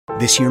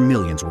This year,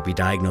 millions will be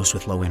diagnosed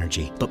with low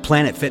energy. But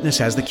Planet Fitness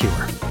has the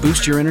cure.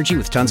 Boost your energy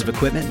with tons of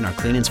equipment in our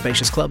clean and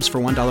spacious clubs for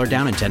 $1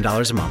 down and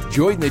 $10 a month.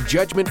 Join the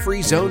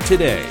judgment-free zone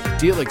today.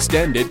 Deal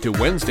extended to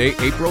Wednesday,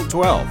 April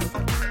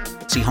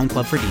 12th. See Home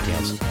Club for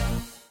details.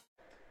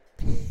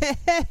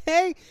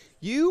 Hey,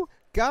 you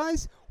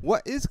guys,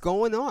 what is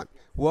going on?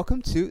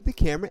 Welcome to The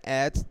Camera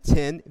Adds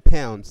 10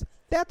 Pounds.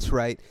 That's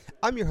right.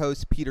 I'm your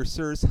host, Peter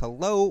Surs.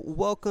 Hello,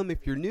 welcome.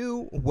 If you're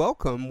new,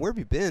 welcome. Where have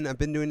you been? I've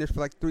been doing this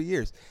for like 3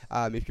 years.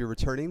 If you're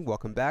returning,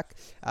 welcome back.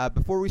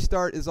 Before we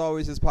start, as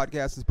always, this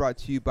podcast is brought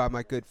to you by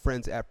my good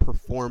friends at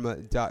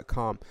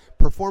Performa.com.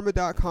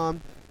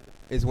 Performa.com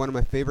is one of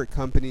my favorite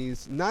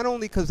companies, not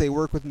only because they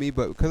work with me,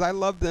 but because I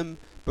loved them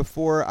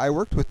before I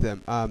worked with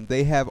them.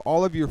 They have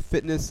all of your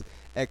fitness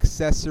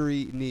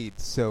accessory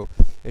needs. So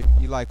if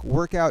you like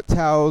workout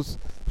towels,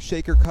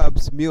 shaker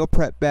cups, meal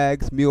prep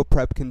bags, meal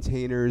prep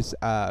containers,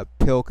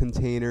 pill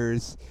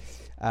containers,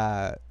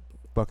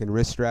 fucking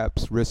wrist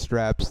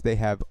straps, they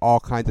have all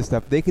kinds of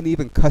stuff. They can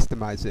even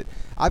customize it.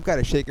 I've got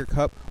a shaker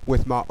cup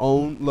with my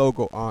own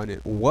logo on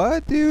it.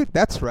 What, dude?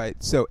 That's right.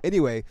 So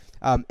anyway,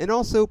 and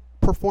also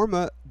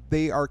Performa,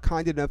 they are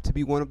kind enough to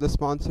be one of the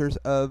sponsors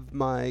of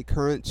my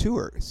current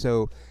tour.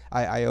 So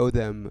I owe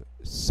them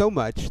so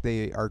much.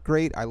 They are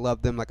great. I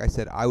love them. Like I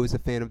said, I was a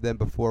fan of them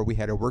before we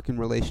had a working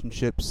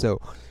relationship. So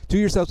do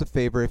yourselves a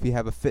favor. If you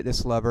have a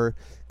fitness lover,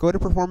 go to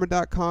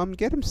Performa.com,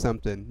 get them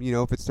something. You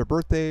know, if it's their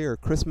birthday or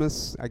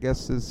Christmas, I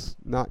guess is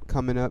not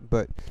coming up,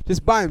 but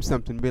just buy them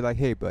something. Be like,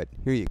 hey, bud,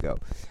 here you go.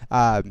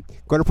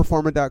 Go to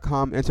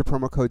Performa.com, enter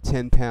promo code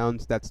 10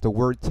 pounds. That's the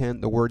word 10,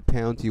 the word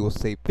pounds. You will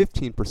save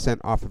 15%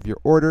 off of your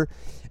order.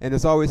 And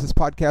as always, this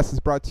podcast is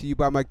brought to you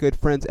by my good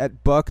friends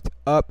at Bucked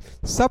Up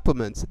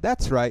Supplements.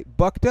 That's right,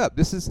 Bucked Up.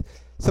 This is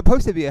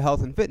supposed to be a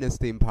health and fitness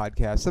themed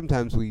podcast.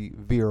 Sometimes we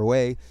veer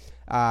away.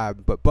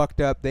 But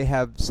Bucked Up, they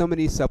have so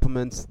many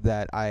supplements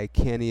that I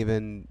can't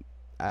even,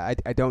 I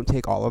don't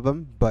take all of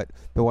them, but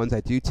the ones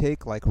I do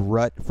take, like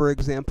Rut, for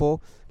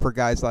example, for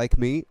guys like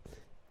me,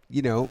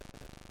 you know,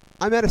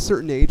 I'm at a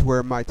certain age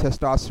where my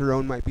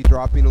testosterone might be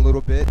dropping a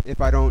little bit if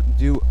I don't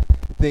do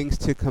things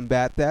to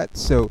combat that.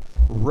 So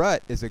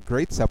Rut is a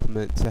great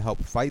supplement to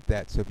help fight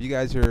that. So if you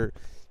guys are,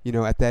 you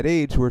know, at that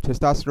age where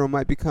testosterone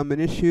might become an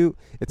issue,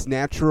 it's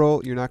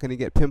natural. You're not going to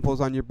get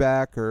pimples on your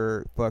back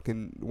or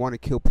fucking want to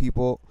kill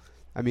people.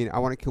 I mean, I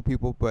want to kill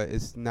people, but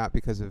it's not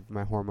because of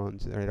my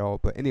hormones at all.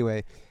 But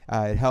anyway,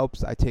 it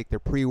helps. I take their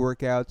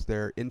pre-workouts,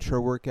 their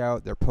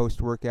intra-workout, their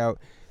post-workout,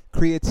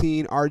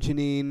 creatine,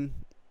 arginine,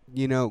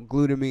 you know,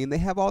 glutamine. They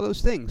have all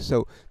those things.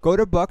 So go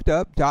to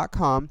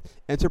buckedup.com,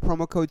 enter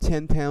promo code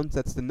 10 pounds.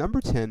 That's the number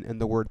 10 and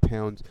the word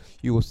pounds.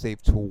 You will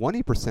save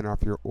 20%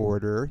 off your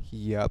order.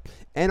 Yep.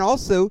 And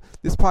also,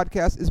 this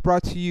podcast is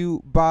brought to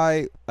you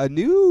by a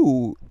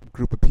new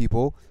group of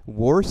people,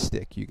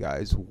 Warstick, you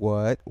guys.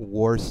 What?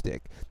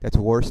 Warstick. That's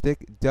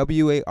Warstick,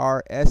 W-A-R-S-T-I-C,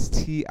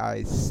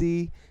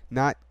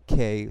 not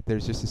K.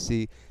 There's just a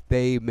C.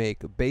 They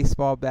make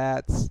baseball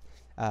bats,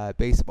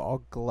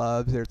 baseball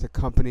gloves. There's a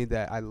company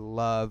that I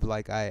love.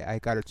 Like I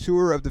got a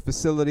tour of the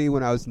facility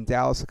when I was in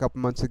Dallas a couple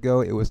months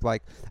ago. It was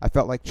like I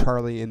felt like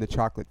Charlie in the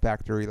Chocolate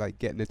Factory, like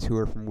getting a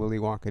tour from Willy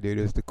Wonka, dude.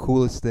 It was the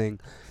coolest thing.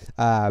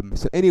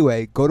 So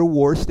anyway, go to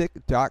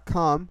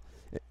warstick.com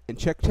and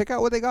check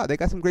out what they got. They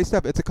got some great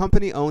stuff. It's a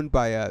company owned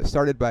by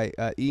started by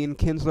Ian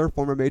Kinsler,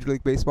 former Major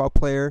League Baseball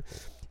player,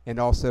 and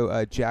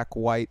also Jack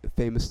White,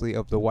 famously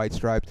of the White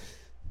Stripes.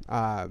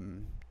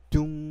 Dun,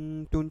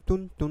 dun,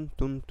 dun, dun,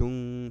 dun,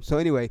 dun. So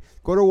anyway,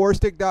 go to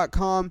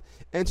warstick.com,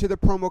 enter the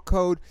promo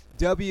code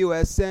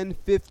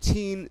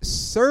WSN15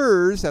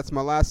 SIRS, that's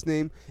my last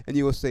name, and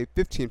you will save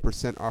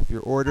 15% off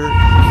your order. You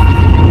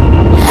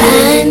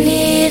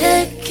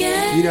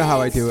know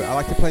how I do it. I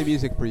like to play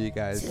music for you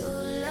guys.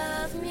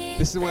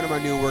 This is one of my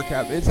new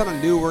workout. It's not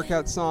a new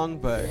workout song,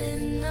 but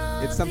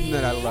it's something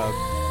that I love.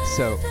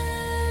 So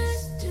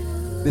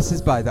this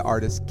is by the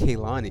artist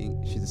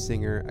Kehlani. She's a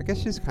singer. I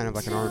guess she's kind of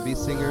like an R&B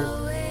singer.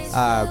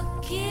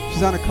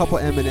 She's on a couple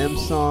Eminem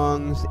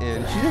songs,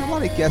 and she does a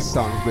lot of guest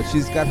songs, but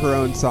she's got her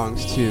own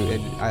songs too.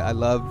 And I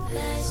love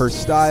her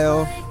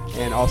style,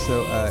 and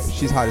also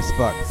she's hot as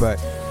fuck. But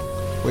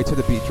wait till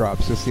the beat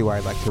drops. You'll see why I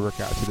like to work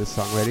out to this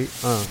song. Ready?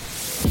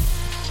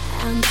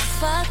 I'm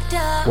fucked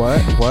up.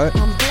 What?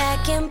 I'm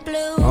black and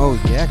blue. Oh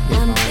yeah,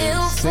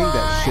 Kehlani. Sing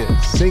that shit.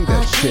 Sing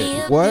that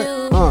shit. What?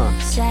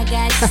 I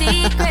got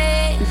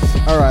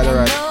secrets. All right.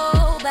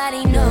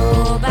 Nobody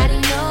knows.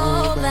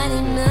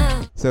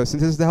 So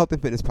since this is the Health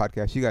and Fitness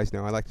podcast, you guys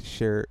know I like to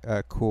share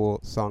cool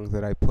songs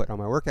that I put on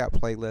my workout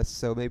playlist.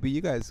 So maybe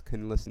you guys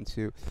can listen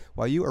to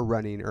while you are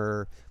running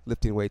or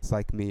lifting weights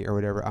like me or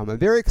whatever. I'm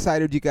very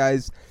excited, you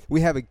guys.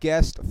 We have a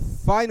guest.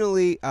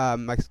 Finally,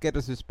 my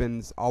schedule's just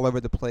been all over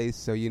the place.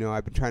 So, you know,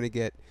 I've been trying to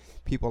get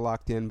people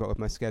locked in, but with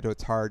my schedule,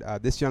 it's hard.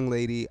 This young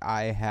lady,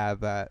 I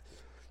have...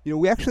 you know,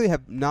 we actually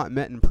have not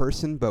met in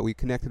person, but we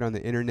connected on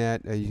the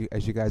internet,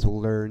 as you guys will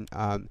learn.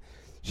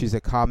 She's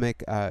a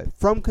comic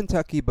from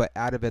Kentucky, but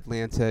out of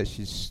Atlanta.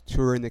 She's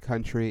touring the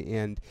country,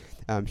 and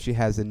she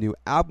has a new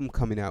album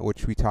coming out,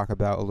 which we talk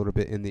about a little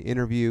bit in the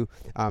interview,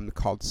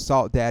 called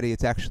Salt Daddy.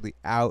 It's actually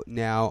out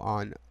now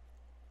on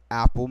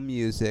Apple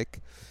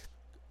Music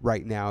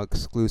right now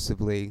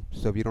exclusively.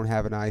 So if you don't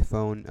have an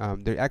iPhone,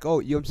 I'm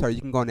sorry,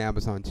 you can go on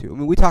Amazon too. I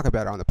mean, we talk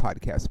about it on the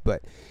podcast,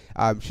 but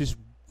she's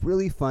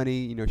really funny.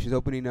 You know, she's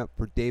opening up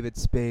for David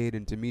Spade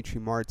and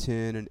Demetri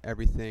Martin and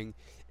everything.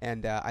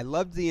 And I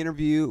loved the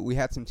interview. We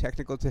had some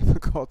technical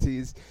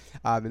difficulties,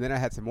 and then I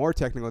had some more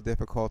technical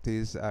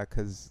difficulties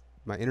because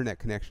my internet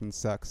connection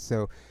sucks.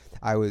 So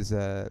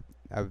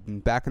I've been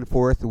back and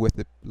forth with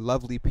the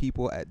lovely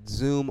people at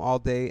Zoom all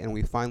day, and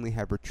we finally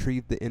have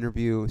retrieved the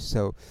interview.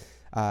 So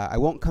I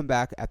won't come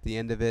back at the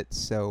end of it.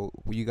 So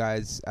you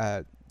guys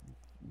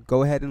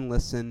go ahead and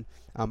listen.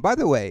 By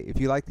the way,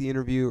 if you like the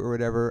interview or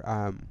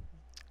whatever,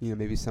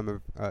 maybe some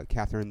of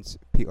Catherine's,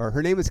 or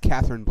her name is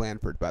Catherine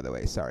Blanford, by the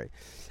way. Sorry.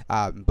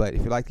 But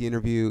if you like the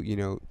interview,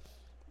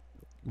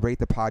 rate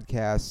the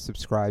podcast,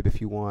 subscribe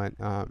if you want.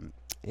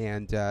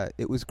 And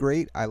it was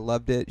great. I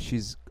loved it.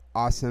 She's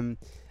awesome.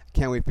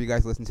 Can't wait for you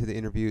guys to listen to the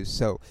interview.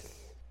 So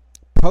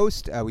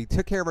we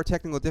took care of our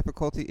technical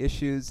difficulty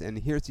issues, and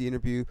here's the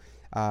interview.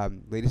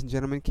 Ladies and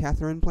gentlemen,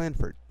 Catherine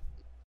Blanford.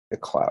 The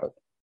cloud.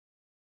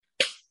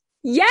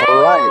 Yay!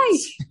 All right.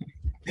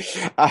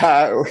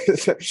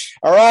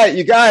 All right,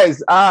 you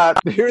guys,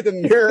 through the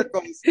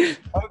miracles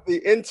of the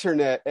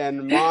internet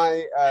and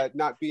my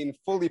not being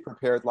fully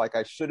prepared like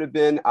I should have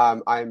been,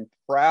 I'm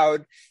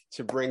proud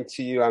to bring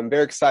to you, I'm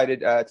very excited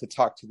to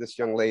talk to this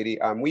young lady.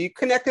 We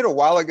connected a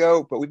while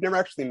ago, but we've never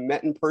actually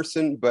met in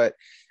person. But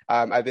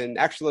I've been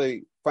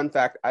fun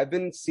fact, I've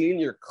been seeing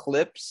your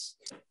clips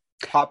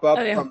pop up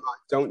from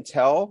Don't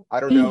Tell. I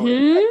don't know.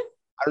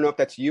 I don't know if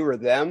that's you or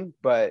them,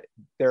 but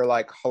they're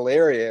like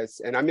hilarious.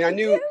 And I mean, I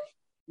knew,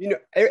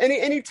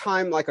 any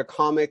time like a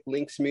comic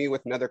links me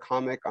with another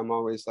comic, I'm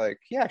always like,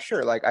 yeah,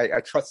 sure. Like I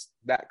trust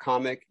that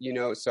comic,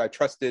 so I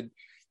trusted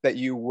that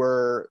you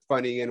were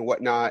funny and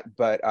whatnot.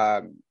 But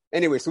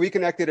anyway, so we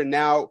connected, and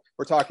now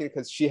we're talking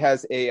because she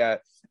has a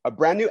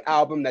brand new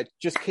album that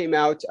just came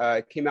out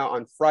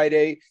on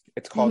Friday.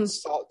 It's called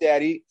Salt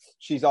Daddy.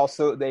 She's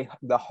also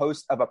the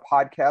host of a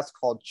podcast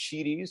called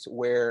Cheaties,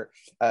 where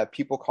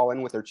people call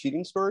in with their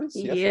cheating stories.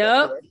 Yes,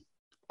 yep.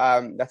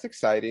 That's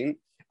exciting.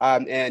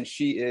 And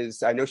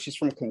I know she's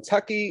from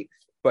Kentucky,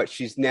 but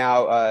she's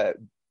now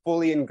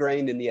fully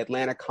ingrained in the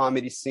Atlanta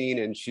comedy scene,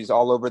 and she's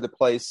all over the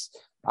place,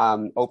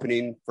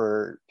 opening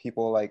for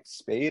people like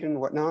Spade and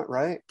whatnot,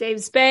 right?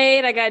 Dave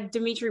Spade. I got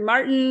Demetri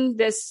Martin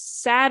this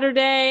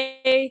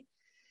Saturday.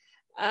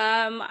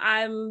 And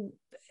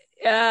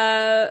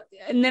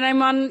then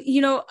I'm on,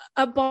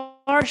 a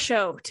bar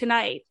show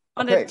tonight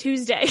on a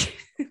Tuesday.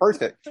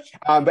 Perfect.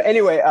 But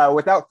anyway,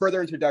 without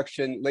further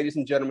introduction, ladies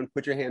and gentlemen,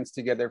 put your hands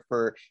together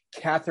for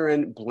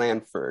Catherine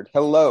Blanford.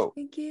 Hello.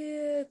 Thank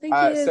you.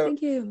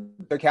 Thank you.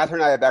 So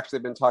Catherine and I have actually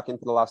been talking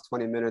for the last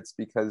 20 minutes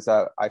because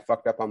I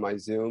fucked up on my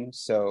Zoom.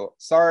 So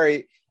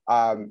sorry.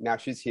 Now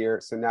she's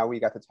here. So now we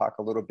got to talk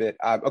a little bit.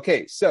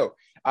 Okay. So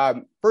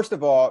first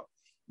of all,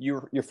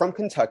 you're from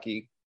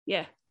Kentucky.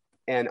 Yeah.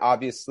 And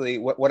obviously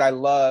what I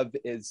love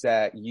is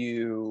that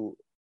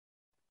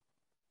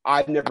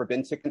I've never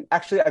been to,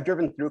 actually I've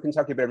driven through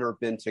Kentucky, but I've never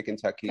been to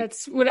Kentucky.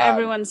 That's what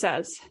everyone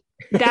says.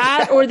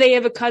 That, or they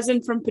have a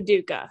cousin from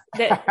Paducah.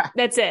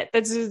 That's it.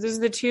 Those are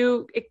the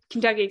two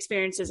Kentucky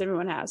experiences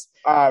everyone has.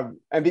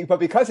 But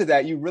because of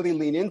that, you really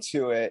lean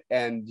into it,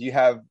 and you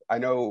have, I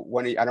don't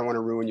want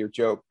to ruin your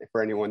joke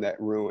for anyone that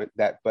ruined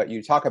that, but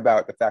you talk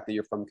about the fact that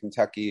you're from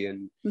Kentucky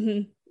and,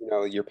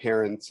 your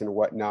parents and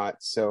whatnot.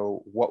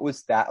 So what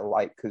was that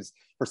like? Because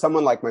for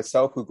someone like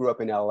myself who grew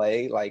up in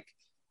LA, like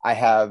I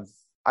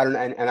don't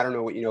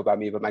know what you know about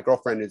me, but my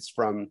girlfriend is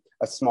from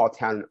a small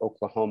town in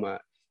Oklahoma.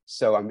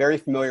 So I'm very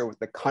familiar with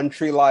the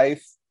country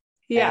life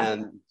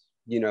and,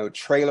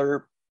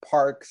 trailer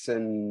parks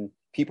and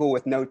people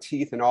with no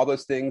teeth and all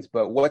those things.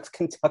 But what's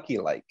Kentucky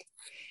like?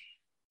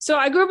 So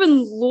I grew up in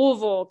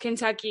Louisville,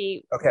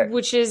 Kentucky,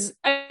 which is,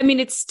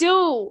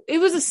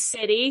 it was a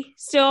city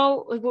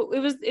still. Like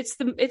it's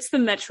the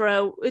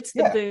metro. It's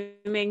the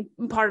booming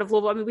part of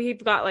Louisville. I mean,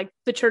 we've got like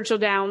the Churchill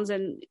Downs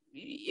and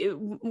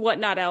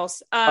whatnot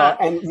else.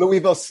 And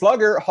Louisville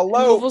Slugger.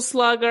 Hello. Louisville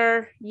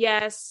Slugger.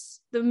 Yes.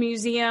 The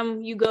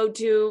museum you go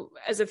to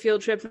as a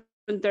field trip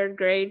in third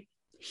grade.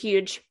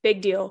 Huge,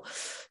 big deal.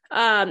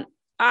 But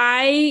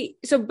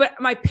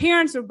my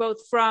parents are both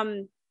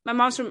my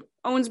mom's from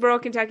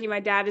Owensboro, Kentucky. My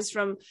dad is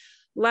from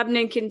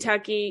Lebanon,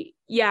 Kentucky.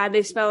 Yeah,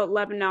 they spell it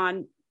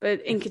Lebanon,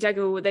 but in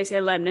Kentucky, they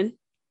say Lebanon.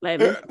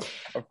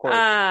 Of course.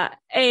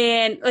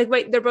 And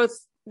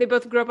they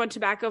both grew up on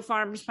tobacco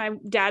farms. My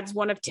dad's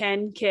one of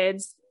 10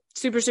 kids,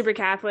 super, super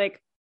Catholic.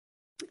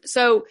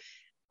 So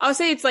I'll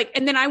say it's like,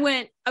 and then I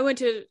went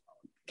to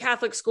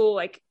Catholic school,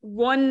 like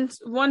one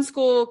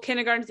school,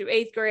 kindergarten through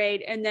 8th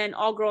grade, and then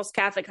all girls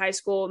Catholic high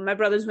school. And my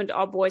brothers went to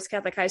all boys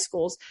Catholic high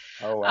schools.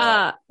 Oh,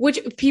 wow.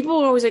 Which people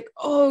are always like,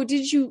 oh,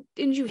 didn't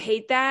you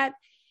hate that?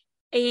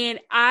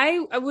 And I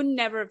would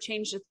never have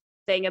changed a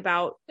thing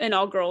about an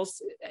all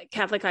girls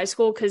Catholic high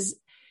school. Cause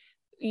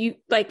you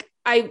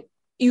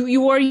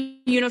wore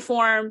a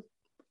uniform.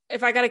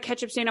 If I got a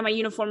ketchup stain on my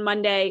uniform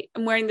Monday,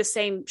 I'm wearing the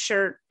same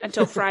shirt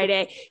until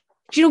Friday.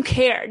 You don't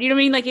care. You know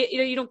what I mean? Like,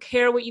 you don't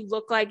care what you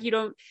look like. You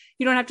don't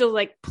have to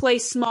like play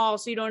small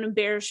so you don't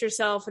embarrass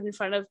yourself in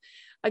front of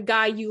a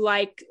guy you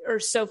like or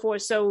so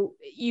forth. So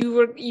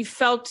I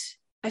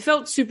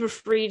felt super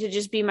free to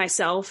just be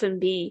myself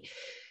and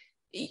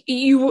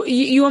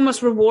you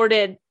almost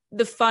rewarded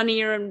the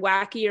funnier and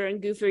wackier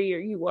and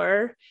goofier you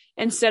were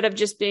instead of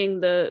just being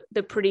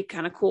the pretty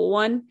kind of cool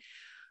one.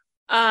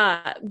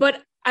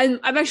 But I'm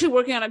actually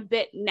working on a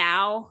bit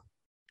now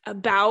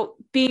about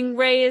being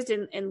raised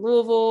in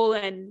Louisville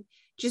and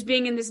just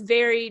being in this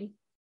very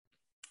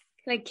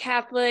like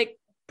Catholic,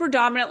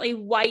 predominantly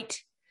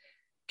white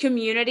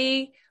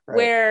community, right,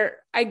 where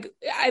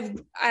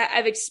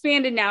I've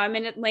expanded now. I'm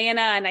in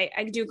Atlanta and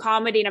I do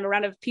comedy and I'm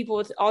around people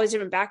with all these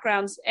different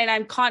backgrounds, and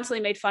I'm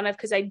constantly made fun of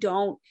because I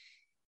don't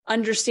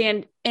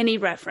understand any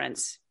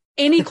reference,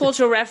 any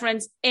cultural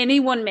reference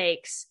anyone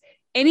makes,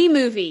 any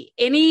movie,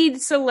 any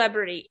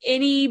celebrity,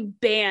 any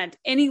band,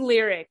 any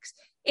lyrics,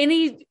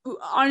 any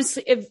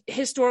honestly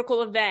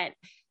historical event.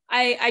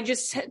 I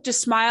just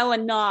smile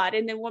and nod,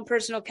 and then one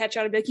person will catch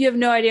on and be like, "You have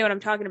no idea what I'm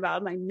talking about."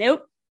 I'm like,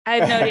 "Nope, I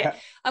have no idea."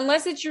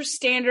 Unless it's your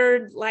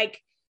standard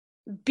like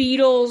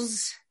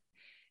Beatles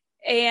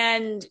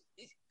and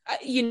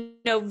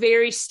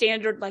very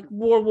standard like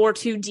World War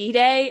II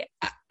D-Day.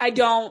 I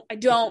don't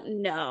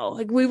know.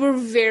 Like, we were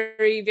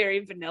very, very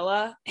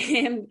vanilla,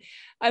 and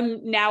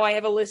I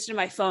have a list in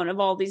my phone of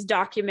all these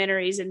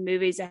documentaries and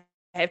movies I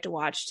have to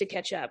watch to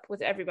catch up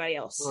with everybody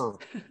else. Oh,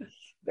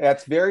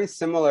 that's very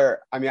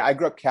similar. I mean, I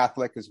grew up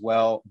Catholic as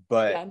well,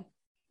 but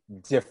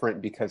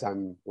different because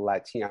I'm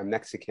Latino, I'm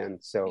Mexican.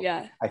 So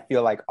I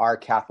feel like our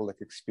Catholic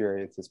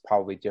experience is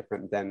probably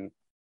different than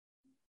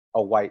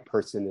a white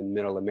person in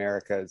middle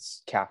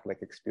America's Catholic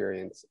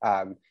experience.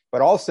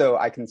 But also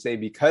I can say,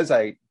 because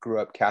I grew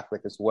up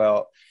Catholic as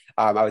well,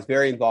 I was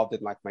very involved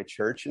in like my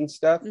church and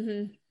stuff.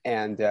 Mm-hmm.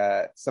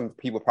 And some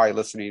people probably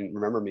listening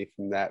remember me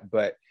from that,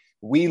 but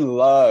we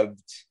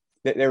loved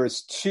that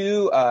there's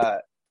two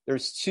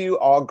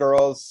all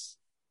girls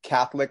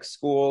Catholic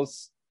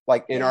schools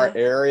like in our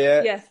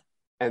area. Yes.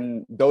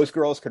 And those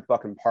girls could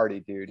fucking party,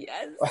 dude.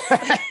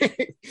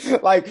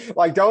 Yes.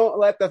 like don't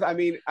let I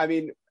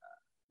mean,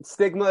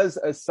 stigmas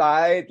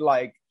aside,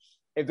 like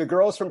if the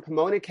girls from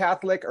Pomona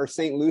Catholic or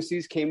St.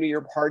 Lucy's came to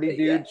your party,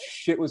 dude,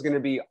 shit was going to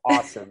be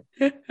awesome.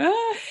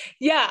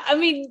 Yeah. I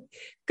mean,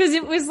 cause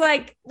it was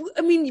like,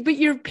 but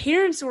your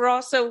parents were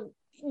also,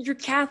 you're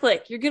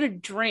Catholic, you're going to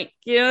drink,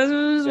 this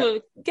is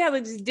what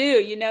Catholics do,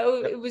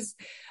 it was,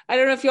 I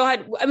don't know if y'all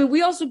had,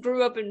 we also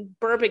grew up in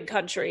bourbon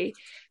country.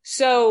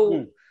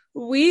 So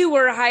we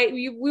were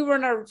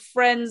in our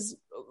friend's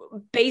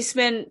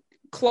basement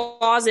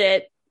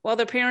closet while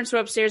their parents were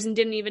upstairs and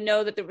didn't even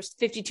know that there was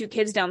 52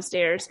 kids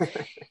downstairs.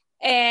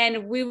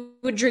 And we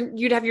would drink,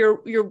 you'd have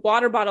your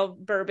water bottle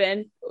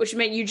bourbon, which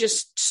meant you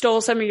just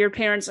stole some of your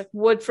parents' like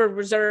Woodford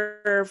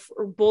Reserve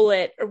or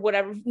Bullet or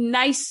whatever.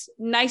 Nice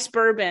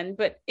bourbon.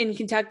 But in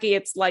Kentucky,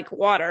 it's like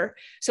water.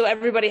 So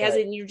everybody has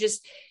it, and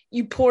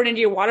you pour it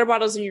into your water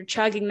bottles and you're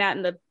chugging that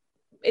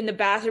in the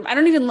bathroom. I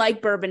don't even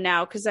like bourbon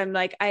now because I'm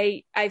like,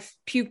 I've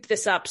puked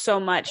this up so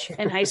much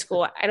in high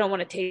school. I don't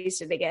want to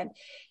taste it again.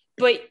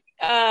 But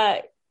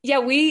we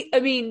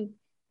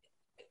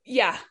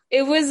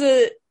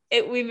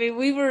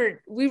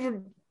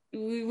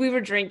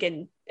were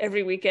drinking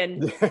every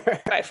weekend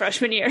by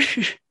freshman year.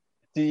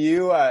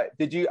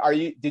 Did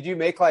you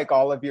make like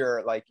all of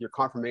your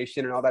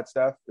confirmation and all that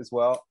stuff as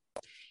well?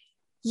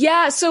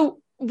 Yeah.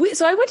 So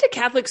I went to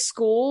Catholic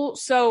school.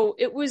 So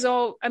it was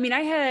all, I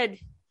had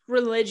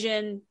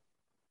religion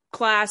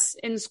class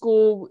in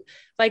school.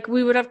 Like,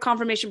 we would have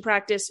confirmation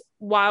practice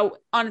while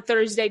on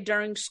Thursday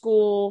during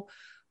school.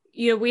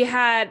 We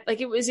had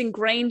it was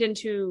ingrained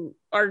into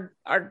our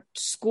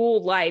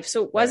school life.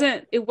 So it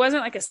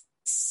wasn't like a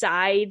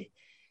side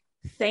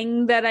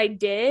thing that I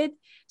did.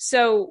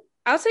 So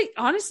I would say,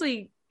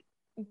 honestly,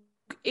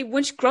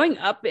 growing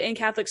up in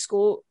Catholic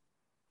school,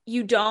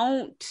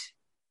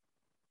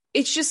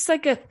 it's just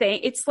like a thing.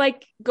 It's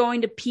like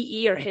going to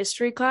PE or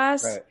history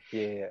class. Right.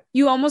 Yeah.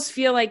 You almost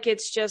feel like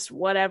it's just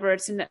whatever.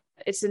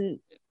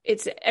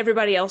 It's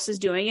everybody else is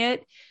doing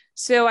it.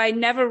 So I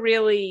never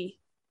really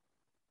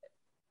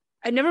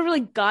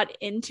got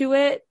into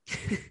it.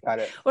 Got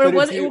it. Or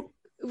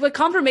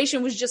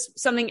confirmation was just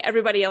something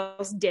everybody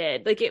else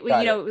did. Like it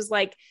was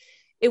like,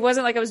 it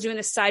wasn't like I was doing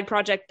a side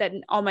project that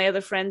all my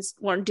other friends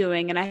weren't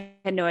doing and I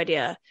had no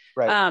idea.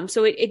 Right.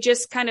 So it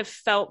just kind of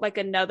felt like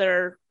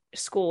another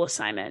school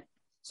assignment.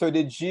 So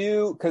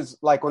because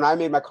like when I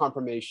made my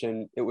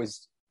confirmation, it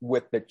was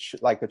with the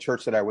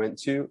church that I went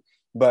to,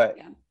 but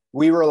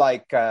we were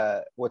like,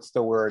 what's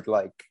the word?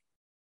 Like,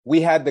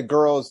 we had the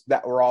girls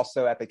that were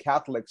also at the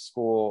Catholic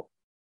school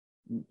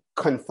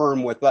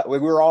confirm with, we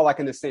were all like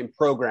in the same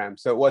program.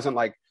 So it wasn't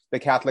like the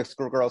Catholic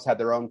schoolgirls had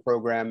their own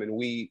program, and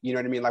we, you know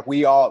what I mean? Like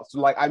we all, so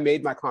like I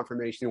made my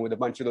confirmation with a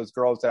bunch of those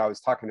girls that I was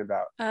talking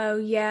about. Oh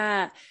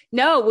yeah.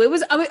 No, it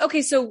was, I mean,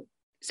 okay. So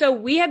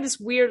we had this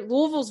weird,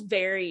 Louisville's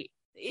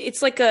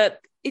it's like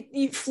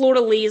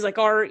Florida Lee is like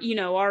our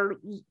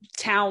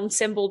town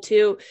symbol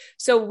too.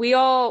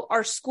 So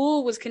our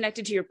school was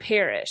connected to your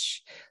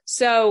parish.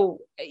 So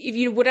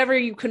if whatever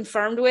you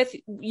confirmed with,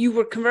 you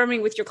were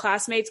confirming with your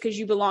classmates because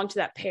you belonged to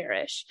that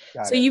parish.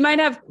 So you might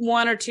have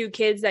one or two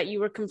kids that you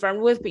were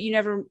confirmed with, but you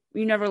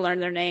never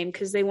learned their name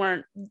because they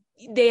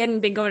hadn't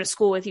been going to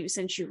school with you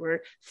since you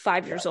were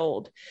 5 years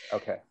old.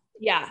 Okay.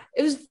 Yeah.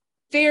 It was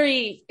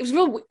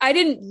real. I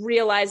didn't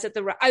realize that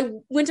I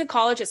went to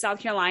college at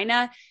South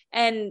Carolina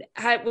and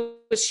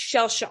was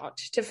shell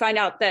shocked to find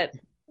out that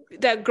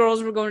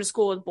girls were going to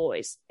school with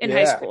boys in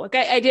high school. Like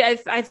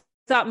I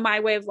thought my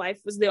way of life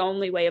was the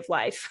only way of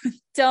life.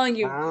 Telling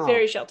you,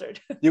 very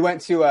sheltered. You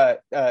went to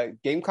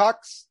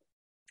Gamecocks?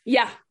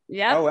 Yeah.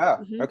 Yeah. Oh wow.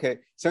 Mm-hmm. Okay.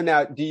 So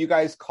now, do you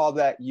guys call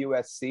that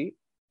USC?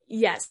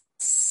 Yes.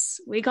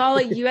 We call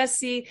it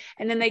USC,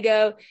 and then they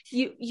go,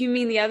 you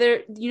mean the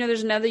other,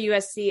 there's another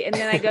USC, and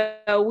then I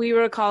go, we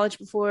were a college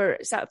before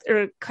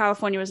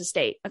California was a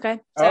state.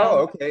 Okay.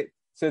 So, okay.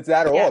 So it's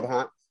that old,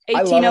 huh?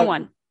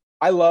 1801.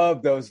 I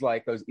love those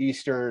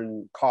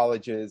Eastern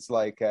colleges,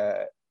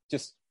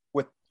 just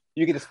with,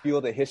 you can just feel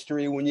the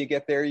history when you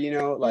get there,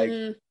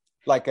 I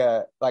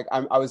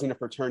was in a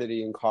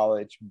fraternity in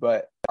college,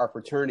 but our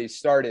fraternity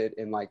started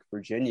in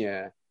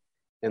Virginia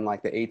in the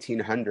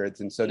 1800s,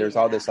 and so there's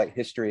all this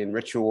history and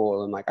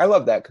ritual, and I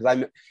love that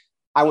because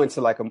I went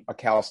to a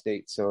Cal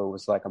State, so it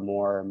was a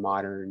more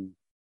modern,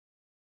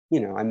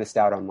 I missed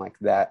out on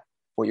that,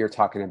 what you're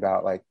talking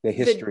about, the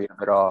history of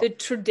it all, the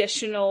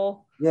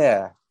traditional.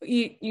 Yeah.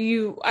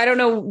 I don't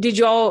know, did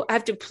you all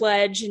have to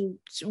pledge and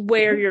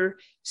wear your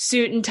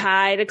suit and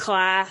tie to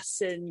class?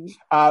 And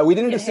we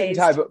didn't have suit and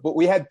tie, but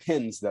we had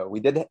pins though.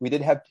 We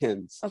did have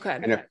pins. Okay.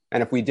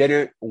 And if we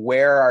didn't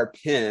wear our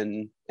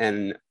pin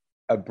and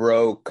a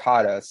bro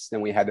caught us,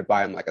 then we had to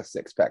buy him a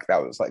 6-pack.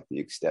 That was the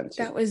extent.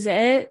 That was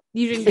it?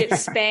 You didn't get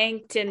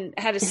spanked and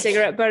had a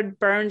cigarette butt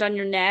burned on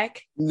your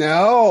neck?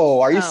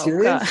 No. Are you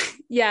serious? God.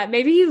 Yeah,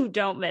 maybe you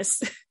don't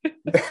miss.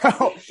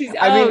 No.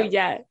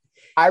 Yeah.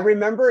 I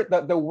remember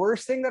the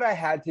worst thing that I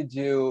had to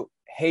do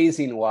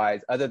hazing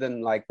wise, other than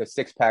the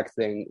 6-pack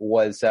thing,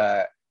 was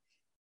I'm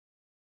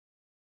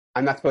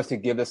not supposed to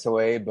give this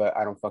away, but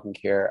I don't fucking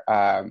care.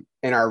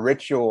 In our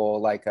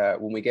ritual,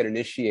 when we get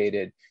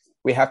initiated,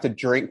 we have to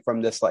drink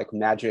from this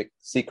magic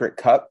secret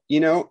cup,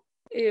 Ew.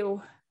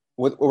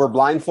 We're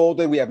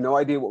blindfolded. We have no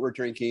idea what we're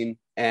drinking.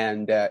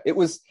 And it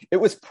was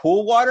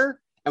pool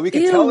water. And we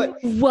could tell it.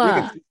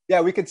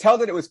 We could tell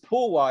that it was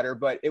pool water,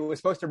 but it was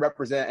supposed to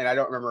represent, and I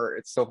don't remember,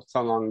 it's so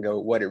long ago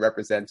what it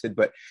represented,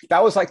 but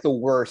that was the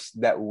worst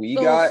that we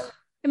got.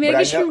 I mean,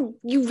 I guess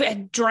you've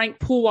had drank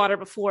pool water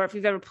before if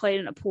you've ever played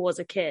in a pool as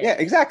a kid. Yeah,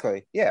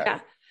 exactly. Yeah.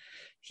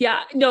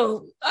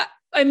 No,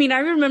 I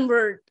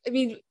remember,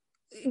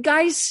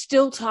 guys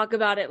still talk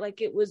about it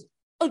like it was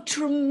a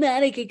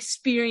traumatic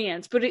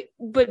experience, so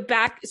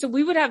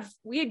we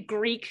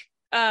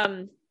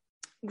had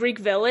Greek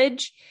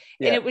Village,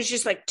 and it was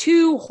just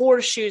 2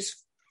 horseshoes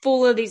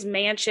full of these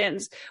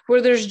mansions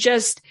where there's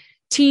just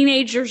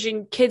teenagers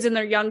and kids in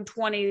their young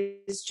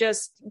 20s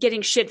just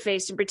getting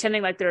shit-faced and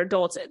pretending like they're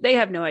adults. They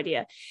have no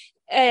idea.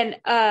 And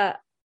the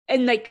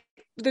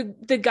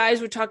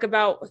guys would talk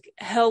about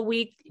Hell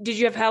Week. Did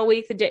you have Hell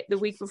Week the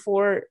week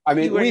before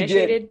you were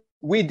initiated?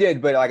 We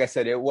did, but like I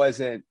said, it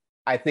wasn't.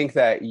 I think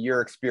that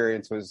your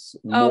experience was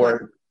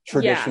more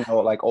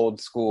traditional,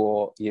 old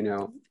school,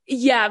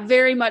 Yeah,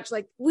 very much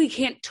we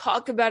can't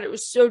talk about it. It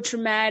was so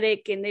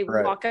traumatic, and they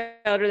would walk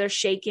out or they're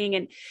shaking.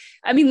 And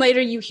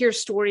later you hear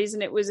stories,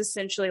 and it was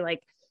essentially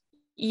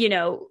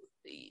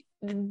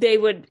they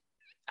would,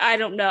 I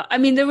don't know.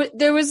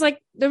 There was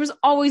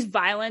always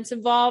violence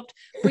involved,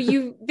 but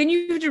then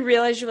you have to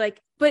realize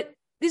but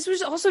this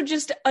was also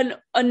just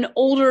an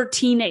older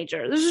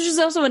teenager. This was just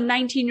also a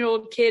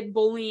 19-year-old kid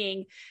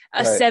bullying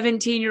a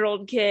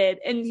 17-year-old kid.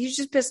 And he's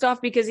just pissed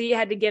off because he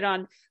had to get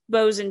on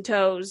bows and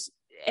toes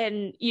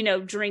and,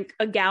 drink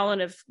a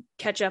gallon of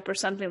ketchup or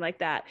something like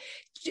that.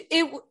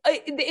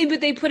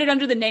 But they put it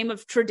under the name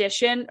of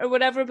tradition or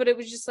whatever, but it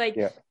was just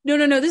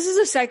no, this is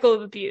a cycle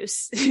of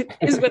abuse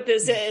is what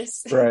this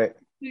is. Right.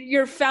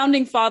 Your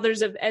founding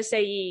fathers of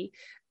SAE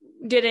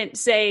didn't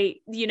say,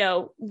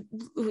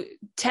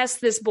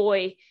 test this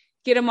boy,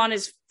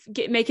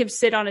 make him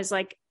sit on his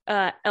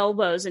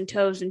elbows and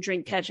toes and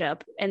drink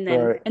ketchup, and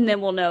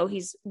then we'll know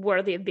he's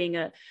worthy of being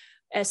a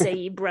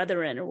SAE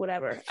brethren or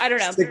whatever. I don't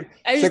know.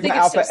 I just think it's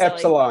Alpha so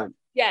Epsilon.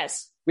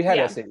 Yes, we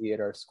had SAE at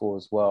our school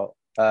as well.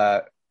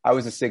 I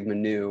was a Sigma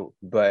Nu,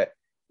 but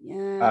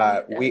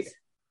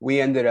we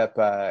ended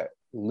up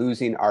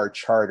losing our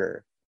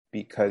charter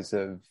because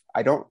of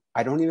I don't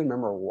even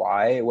remember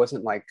why. It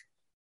wasn't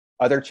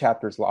other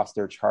chapters lost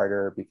their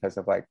charter because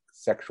of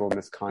sexual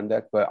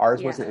misconduct, but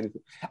ours wasn't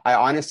anything.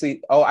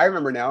 I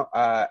remember now.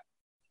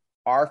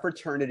 Our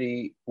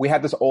fraternity, we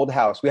had this old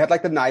house. We had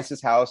the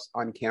nicest house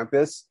on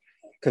campus,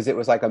 because it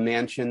was like a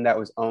mansion that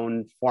was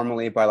owned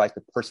formerly by like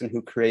the person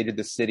who created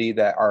the city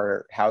that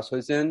our house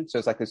was in. So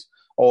it's like this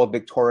old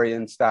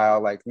Victorian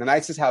style, like the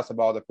nicest house of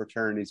all the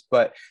fraternities,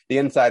 but the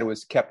inside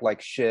was kept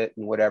like shit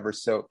and whatever.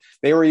 So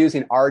they were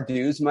using our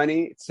dues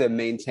money to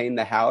maintain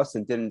the house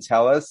and didn't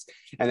tell us.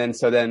 And then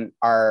so then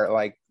our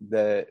like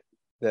the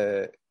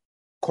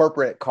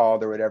corporate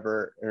called or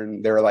whatever,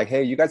 and they were like,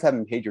 hey, you guys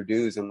haven't paid your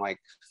dues in like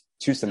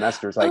 2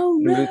 semesters. Like, oh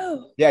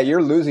no. Yeah,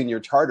 you're losing your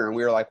charter. And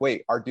we were like,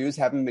 wait, our dues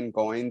haven't been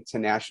going to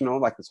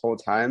national like this whole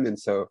time. And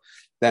so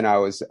then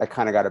I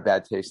kind of got a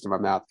bad taste in my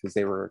mouth because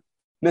they were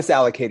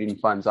misallocating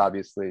funds,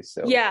 obviously.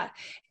 So yeah,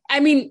 I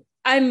mean,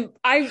 I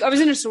was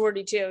in a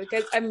sorority too,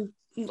 because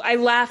I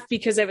laugh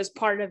because I was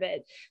part of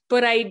it,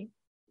 but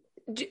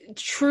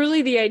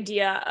truly the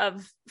idea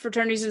of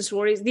fraternities and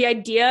sororities, the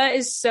idea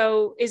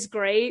is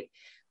great,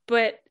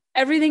 but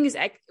everything is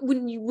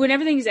when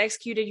everything is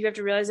executed, you have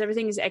to realize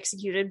everything is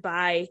executed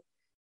by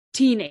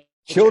teenagers,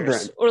 children,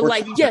 or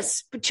like children.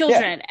 Yes, but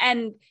children,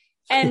 yeah.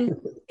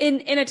 and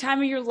in a time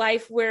of your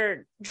life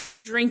where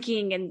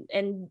drinking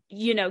and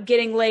you know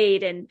getting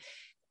laid and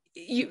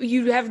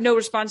you have no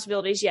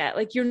responsibilities yet,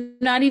 like you're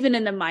not even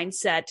in the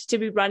mindset to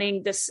be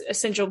running this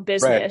essential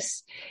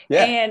business, right.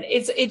 Yeah. And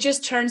it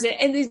just turns it,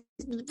 and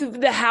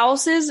the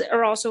houses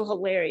are also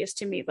hilarious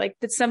to me, like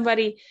that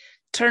somebody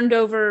turned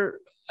over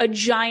a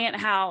giant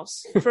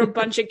house for a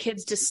bunch of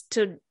kids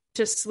to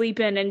sleep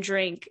in and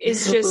drink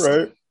is just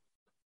right.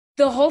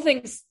 The whole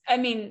thing. I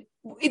mean,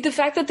 the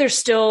fact that they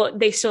still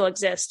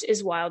exist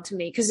is wild to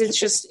me, because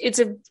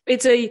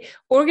it's a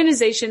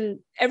organization.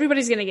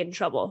 Everybody's going to get in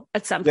trouble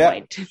at some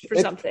point for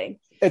something.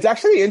 It's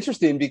actually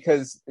interesting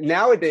because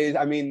nowadays,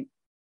 I mean,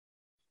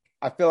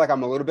 I feel like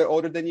I'm a little bit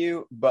older than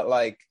you, but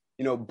like,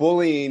 you know,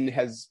 bullying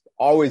has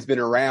always been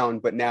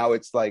around, but now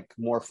it's like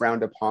more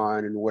frowned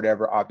upon and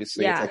whatever.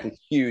 Obviously, It's like a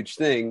huge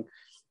thing.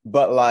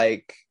 But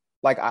like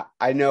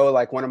I know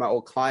like one of my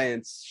old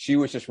clients, she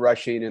was just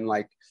rushing and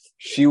like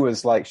she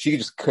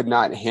just could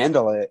not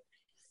handle it.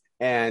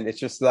 And it's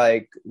just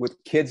like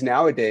with kids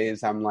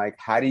nowadays, I'm like,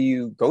 how do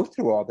you go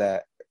through all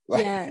that?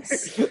 Like,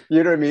 yes.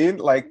 You know what I mean?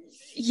 Like,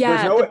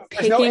 yeah, the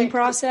picking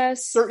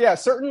process.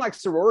 Certain like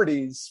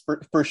sororities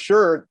for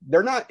sure,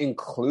 they're not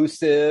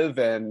inclusive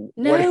and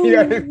no, you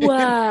know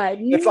what I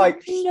mean? It's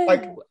like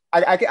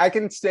I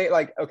can say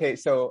like, okay,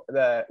 so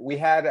we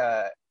had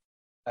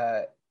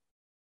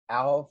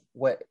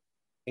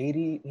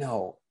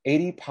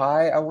 80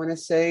 Pi, I want to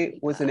say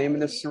was the name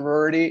of the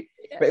sorority,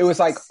 yes. But it was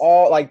like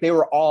they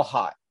were all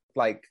hot,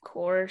 like of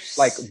course,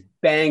 like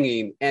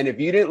banging, and if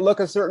you didn't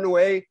look a certain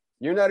way,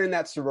 you're not in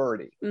that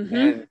sorority. Mm-hmm.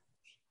 And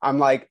I'm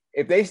like,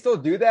 if they still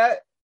do that,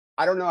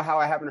 I don't know how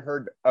I haven't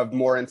heard of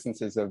more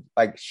instances of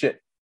like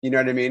shit. You know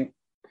what I mean?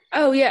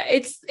 Oh yeah.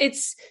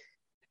 It's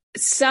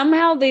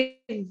somehow they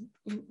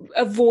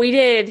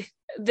avoided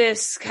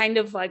this kind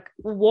of like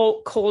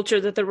woke culture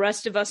that the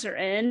rest of us are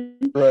in.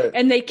 Right.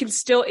 And it's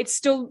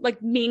still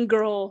like mean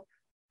girl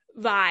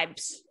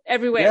vibes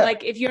everywhere. Yeah.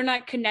 Like if you're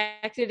not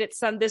connected at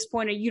this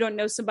point, or you don't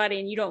know somebody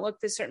and you don't look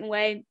this certain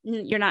way,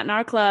 you're not in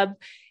our club.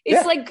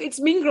 It's like, it's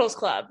Mean Girls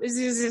Club is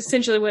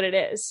essentially what it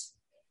is.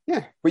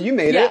 Yeah. But you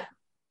made it.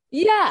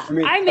 Yeah,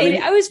 I made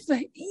it.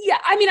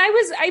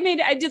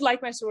 I did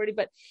like my sorority,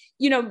 but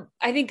you know,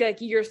 I think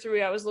like year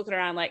 3, I was looking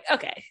around like,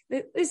 okay,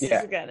 this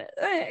is gonna.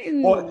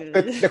 Well,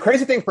 the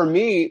crazy thing for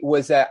me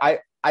was that I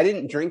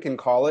didn't drink in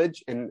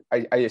college, and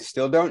I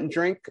still don't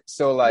drink.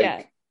 So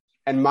like,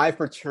 and my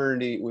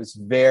fraternity was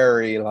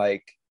very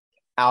like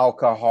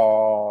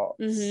alcohol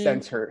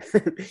centered.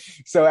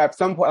 So at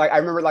some point, like I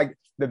remember, like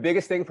the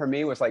biggest thing for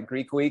me was like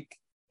Greek week,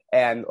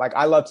 and like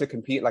I love to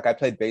compete. Like I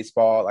played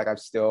baseball. Like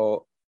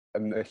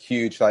I'm a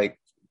huge like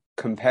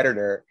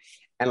competitor,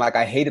 and like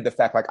I hated the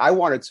fact like I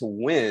wanted to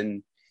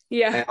win,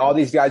 and all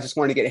these guys just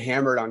wanted to get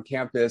hammered on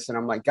campus, and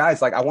I'm like,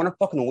 guys, like I want to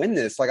fucking win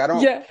this, like I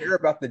don't care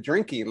about the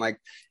drinking, like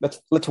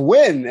let's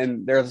win.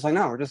 And they're just like,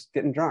 no, we're just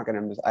getting drunk,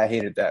 and I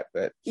hated that.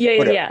 But you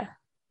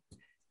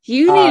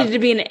needed to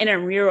be in an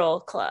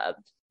intramural club.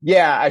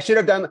 I should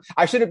have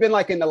been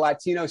like in the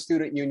Latino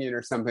Student Union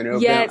or something.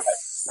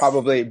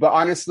 Probably. But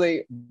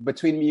honestly,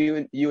 between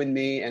you and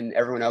me and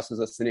everyone else who's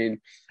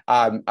listening,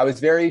 I was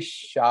very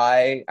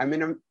shy. I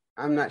mean,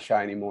 I'm not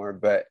shy anymore,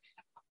 but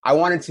I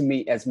wanted to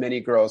meet as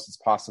many girls as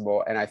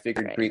possible. And I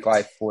figured Greek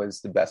life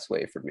was the best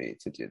way for me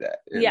to do that.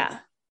 And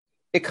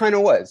it kind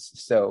of was.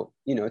 So,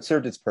 you know, it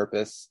served its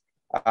purpose.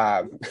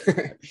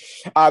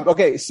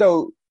 Okay.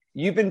 So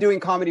you've been doing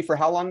comedy for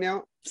how long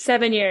now?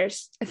 7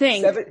 years, I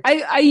think.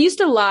 I used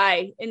to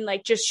lie and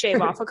like just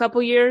shave off a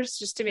couple years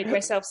just to make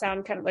myself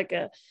sound kind of like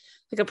a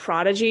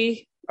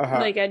prodigy.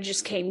 Like it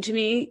just came to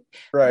me.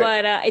 Right.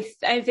 But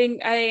I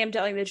think I am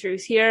telling the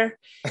truth here.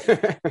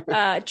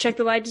 Check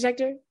the lie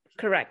detector.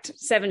 Correct.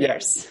 7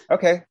 years.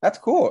 Okay. That's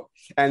cool.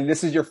 And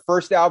this is your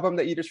first album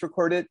that you just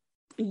recorded?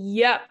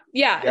 Yep.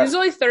 Yeah. It was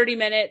only 30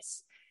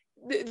 minutes.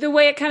 The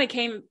way it kind of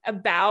came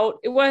about,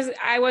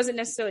 I wasn't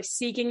necessarily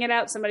seeking it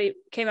out. Somebody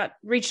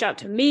reached out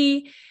to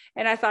me,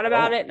 and I thought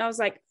about it, and I was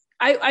like,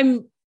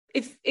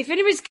 if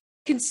anybody's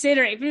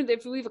considering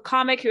if we have a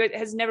comic who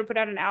has never put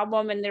out an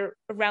album and they're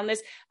around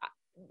this,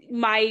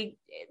 my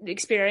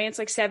experience,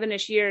 like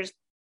 7-ish years,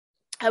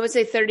 I would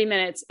say 30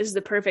 minutes is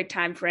the perfect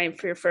time frame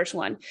for your first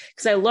one.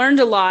 Cause I learned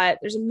a lot.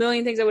 There's a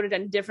million things I would have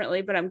done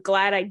differently, but I'm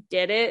glad I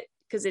did it.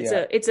 Cause it's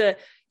a,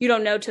 you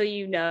don't know till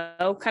you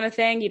know kind of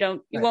thing.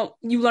 You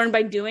learn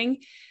by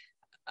doing.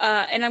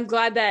 And I'm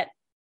glad that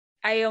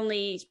I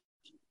only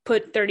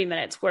put 30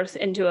 minutes worth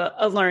into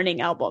a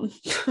learning album.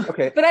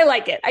 Okay. But I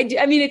like it.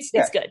 I mean,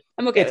 it's good.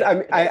 I'm okay.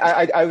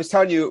 I was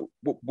telling you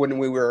when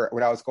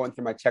I was going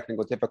through my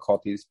technical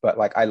difficulties, but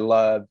like, I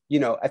love,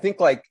 I think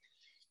like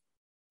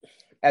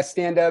as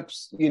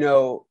stand-ups,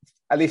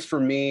 at least for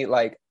me,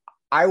 like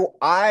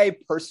I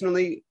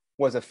personally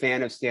was a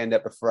fan of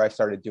stand-up before I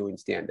started doing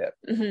stand-up.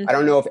 Mm-hmm. I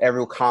don't know if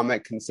every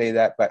comic can say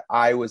that, but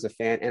I was a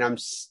fan and I'm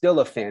still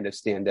a fan of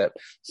stand-up.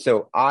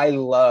 So I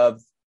love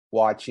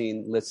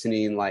watching,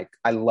 listening, like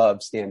I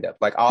love stand-up.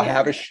 Like I'll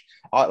have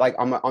like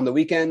on the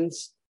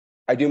weekends,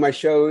 I do my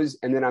shows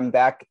and then I'm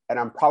back and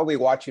I'm probably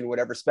watching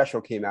whatever special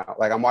came out.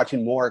 Like I'm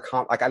watching more,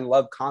 like I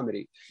love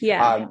comedy.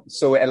 Yeah.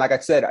 So, and like I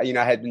said, I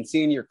had been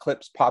seeing your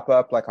clips pop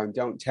up like on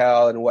Don't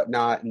Tell and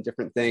whatnot and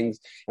different things.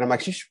 And I'm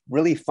like, she's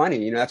really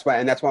funny. That's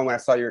why when I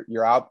saw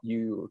your album,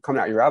 you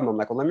coming out your album, I'm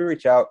like, well, let me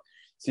reach out,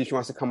 see if she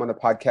wants to come on the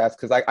podcast.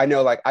 Cause I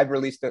know like I've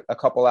released a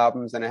couple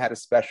albums and I had a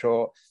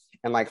special.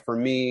 And like, for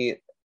me,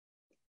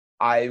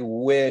 I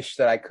wish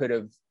that I could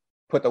have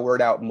put the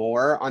word out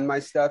more on my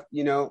stuff,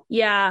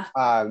 Yeah.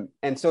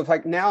 And so if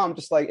like now I'm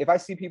just like, if I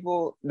see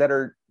people that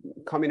are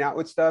coming out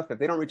with stuff, if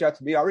they don't reach out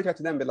to me, I'll reach out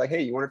to them, but like,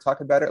 hey, you want to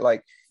talk about it?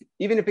 Like,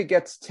 even if it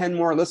gets 10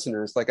 more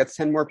listeners, like that's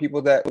 10 more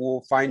people that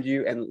will find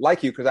you and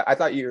like you. Cause I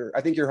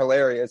think you're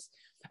hilarious.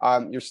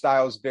 Your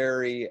style's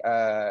very,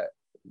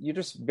 you're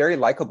just very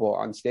likable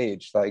on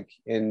stage. Like,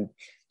 and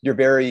you're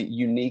very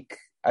unique.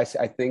 I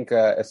think,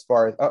 as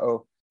far as,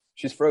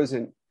 she's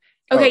frozen.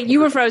 Okay. You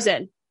were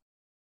frozen.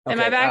 Am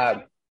I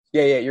back?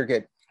 Yeah, you're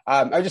good.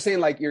 I was just saying,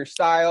 like your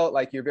style,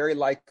 like you're very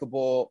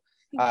likable.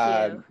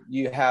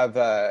 You have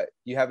a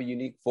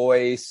unique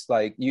voice.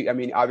 Like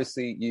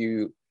obviously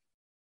you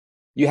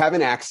have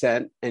an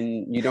accent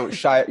and you don't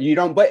shy.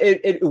 But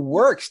it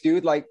works,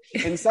 dude. Like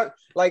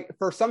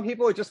for some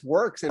people it just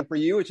works, and for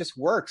you it just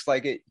works.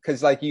 Like it,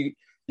 because like you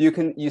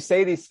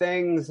say these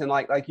things and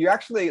like you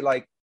actually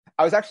like.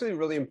 I was actually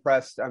really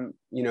impressed.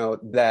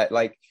 That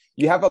like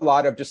you have a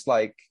lot of just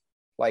like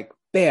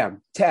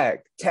bam, tag,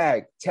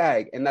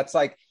 and that's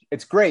like,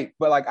 it's great,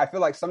 but like I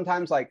feel like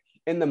sometimes like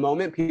in the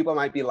moment people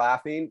might be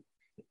laughing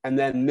and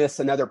then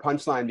miss another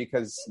punchline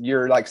because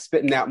you're like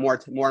spitting out more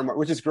and more,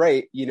 which is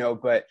great,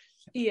 but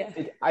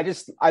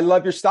I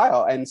love your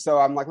style, and so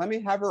I'm like, let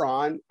me have her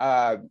on.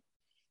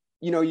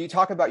 You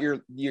talk about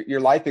your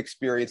life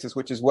experiences,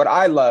 which is what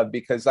I love,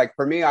 because like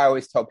for me, I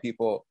always tell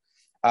people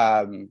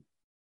I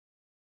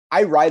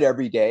write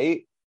every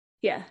day,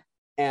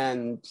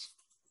 and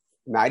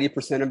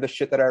 90% of the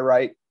shit that I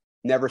write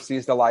never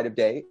sees the light of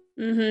day.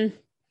 Mm-hmm.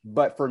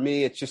 But for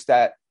me, it's just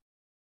that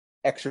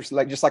exercise,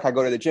 like just like I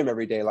go to the gym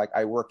every day, like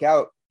I work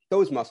out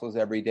those muscles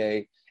every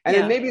day, and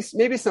then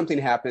maybe something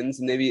happens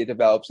and maybe it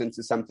develops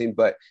into something.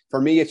 But for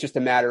me, it's just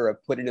a matter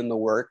of putting in the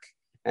work,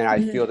 and I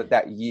feel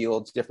that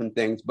yields different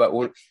things. But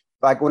when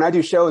I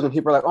do shows and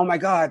people are like, "Oh my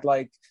God,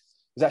 like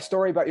is that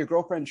story about your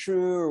girlfriend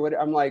true?" or what?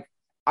 I'm like,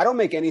 I don't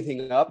make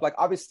anything up. Like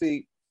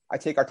obviously, I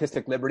take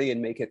artistic liberty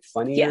and make it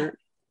funnier.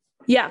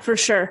 Yeah, for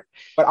sure.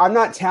 But I'm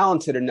not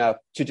talented enough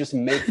to just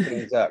make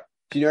things up.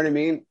 Do you know what I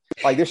mean?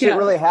 Like this shit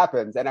really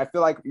happens. And I feel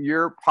like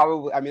you're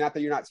probably, not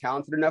that you're not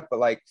talented enough, but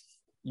like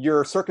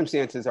your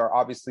circumstances are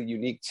obviously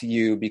unique to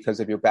you because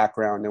of your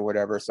background and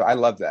whatever. So I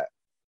love that.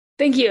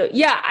 Thank you.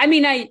 Yeah.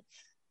 I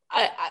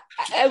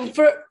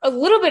for a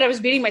little bit, I was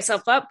beating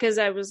myself up because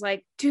I was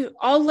like, dude,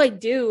 all I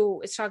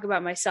do is talk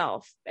about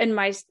myself and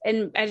I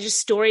just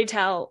story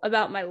tell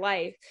about my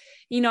life.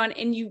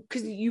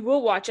 Because you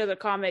will watch other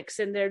comics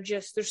and they're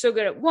so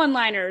good at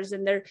one-liners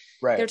and they're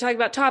talking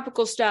about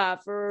topical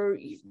stuff or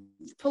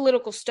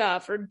political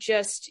stuff or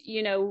just,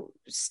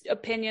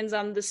 opinions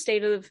on the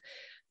state of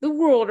the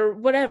world or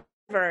whatever.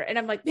 And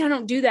I'm like, man, I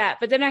don't do that.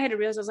 But then I had to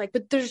realize, I was like,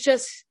 but there's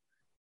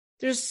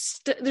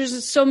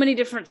so many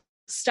different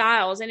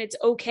styles, and it's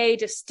okay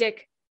to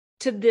stick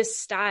to this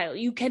style.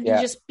 You can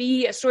just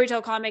be a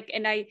storyteller comic.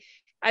 And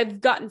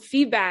I've gotten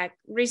feedback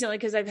recently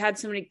because I've had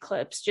so many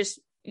clips just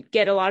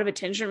get a lot of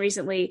attention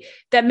recently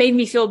that made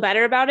me feel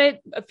better about it,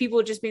 of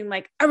people just being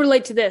like, I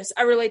relate to this,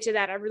 I relate to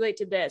that, I relate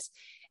to this.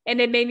 And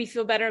it made me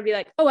feel better and be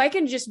like, oh, I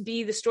can just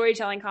be the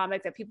storytelling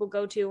comic that people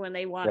go to when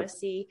they want to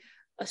see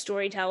a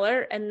storyteller,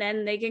 and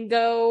then they can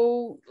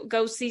go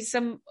see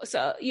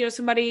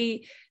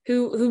somebody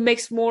who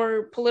makes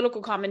more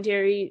political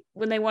commentary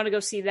when they want to go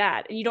see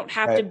that. And you don't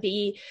have to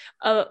be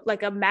a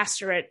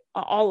master at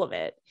all of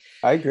it.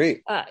 I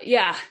agree.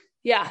 Yeah.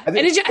 I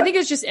think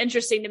it's just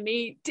interesting to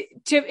me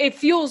it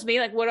fuels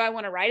me. Like, what do I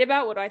want to write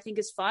about? What do I think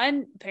is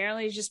fun?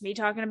 Apparently it's just me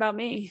talking about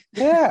me.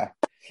 Yeah.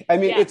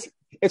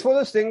 It's one of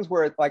those things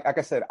where like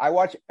I said, I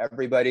watch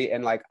everybody,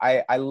 and like,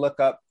 I look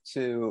up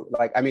to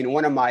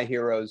one of my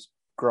heroes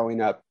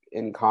growing up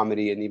in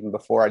comedy, and even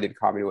before I did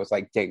comedy, was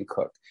like Dane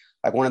Cook,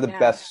 like one of the Yeah.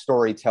 best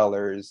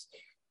storytellers.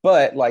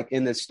 But like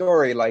in this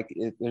story, like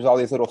there's all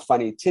these little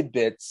funny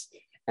tidbits,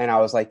 and I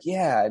was like,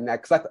 yeah, and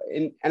that,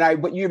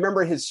 but you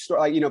remember his story,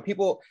 like, you know,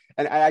 people,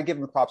 and I give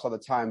him props all the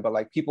time, but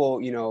like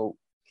people, you know,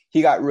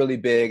 he got really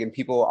big, and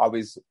people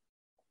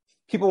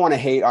want to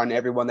hate on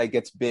everyone that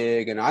gets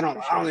big, and I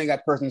don't think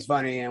that person's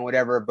funny and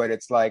whatever, but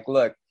it's like,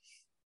 look,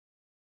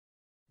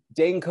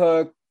 Dane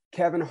Cook,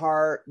 Kevin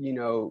Hart, you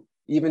know,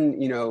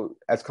 even, you know,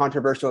 as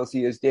controversial as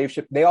he is, Dave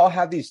Chappelle, they all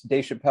have these,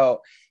 Dave Chappelle,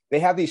 they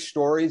have these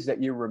stories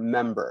that you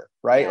remember,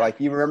 right? Yeah. Like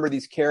you remember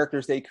these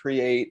characters they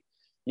create,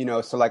 you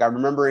know, so like I'm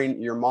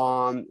remembering your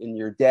mom and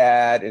your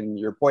dad and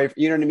your boyfriend,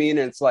 you know what I mean?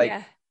 And it's like,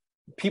 Yeah.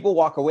 people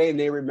walk away and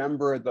they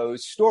remember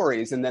those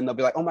stories, and then they'll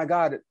be like, oh my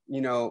God,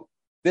 you know,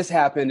 this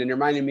happened and it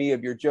reminded me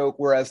of your joke.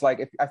 Whereas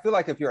like, I feel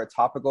like if you're a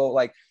topical,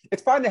 like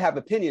it's fine to have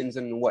opinions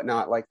and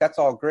whatnot, like that's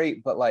all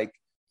great. But like,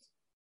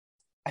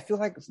 I feel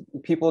like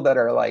people that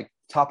are like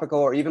topical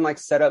or even like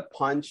set up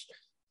punch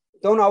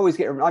don't always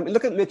get, I mean,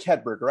 look at Mitch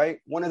Hedberg, right?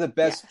 One of the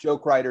best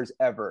joke writers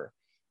ever.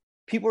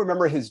 People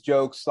remember his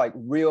jokes, like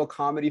real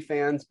comedy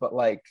fans, but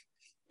like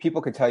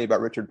people could tell you about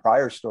Richard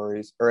Pryor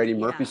stories or Eddie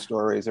Murphy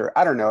stories, or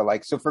I don't know.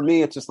 Like, so for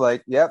me, it's just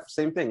like, yep,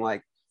 same thing.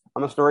 Like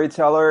I'm a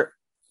storyteller.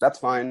 That's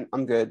fine.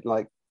 I'm good.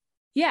 Like,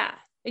 yeah.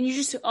 And you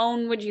just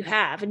own what you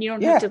have, and you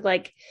don't have to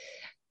like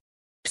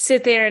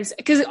sit there and,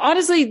 because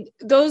honestly,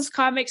 those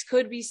comics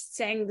could be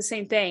saying the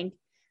same thing.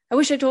 I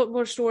wish I told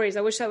more stories.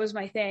 I wish that was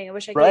my thing. I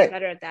wish I could get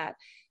better at that.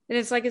 And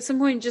it's like, at some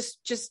point,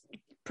 just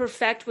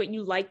perfect what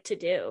you like to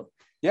do.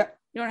 Yeah.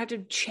 You don't have to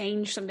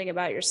change something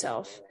about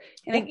yourself.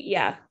 I think,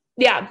 yeah.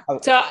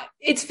 So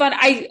it's fun.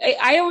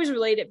 I always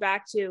relate it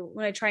back to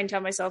when I try and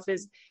tell myself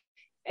is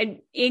an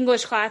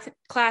English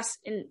class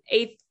in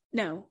it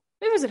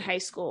was in high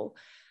school.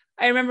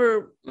 I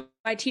remember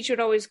my teacher would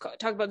always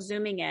talk about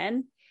zooming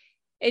in,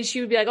 and she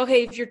would be like,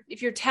 okay,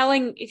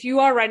 if you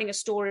are writing a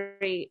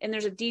story and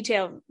there's a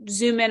detail,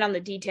 zoom in on the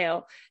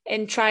detail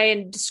and try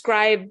and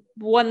describe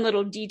one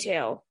little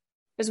detail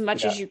as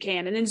much as you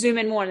can, and then zoom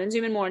in more, and then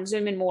zoom in more, and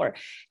zoom in more.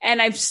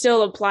 And I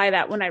still apply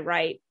that when I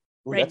write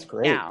that's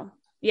great. now.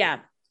 Yeah.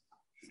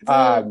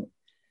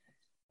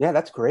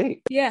 That's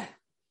great. Yeah.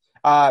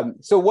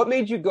 So what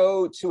made you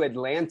go to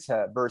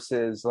Atlanta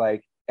versus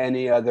like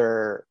any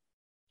other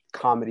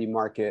comedy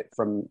market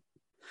from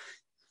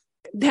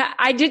that?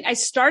 I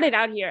started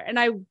out here,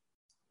 and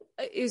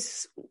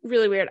it's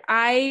really weird.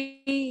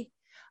 I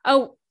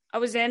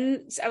was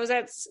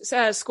at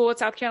school at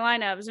South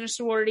Carolina. I was in a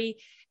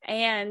sorority,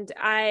 and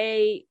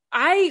I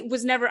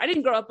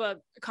didn't grow up a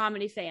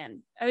comedy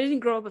fan. I didn't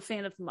grow up a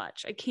fan of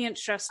much. I can't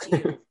stress to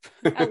you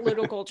how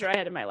little culture I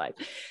had in my life.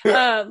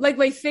 Like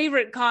my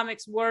favorite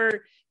comics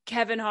were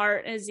Kevin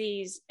Hart and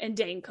Aziz and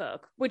Dane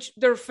Cook, which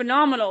they're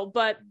phenomenal,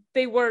 but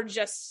they were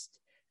just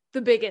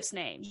the biggest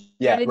name.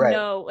 Yeah, I didn't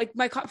know, like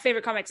my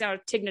favorite comics now are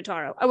Tig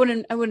Notaro. I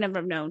would never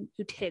have known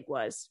who Tig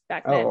was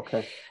back then. Oh,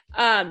 okay.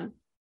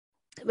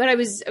 But I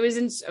was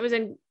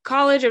in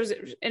college. I was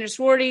in a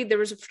sorority. There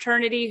was a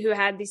fraternity who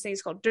had these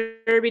things called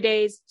Derby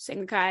Days,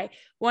 Sigma Chi.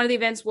 One of the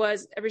events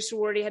was every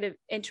sorority had to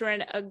enter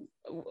in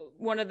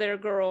one of their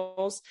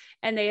girls,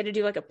 and they had to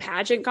do like a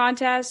pageant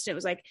contest. It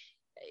was like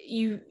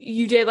you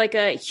did like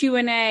a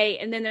Q&A,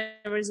 and then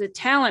there was a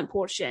talent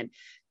portion.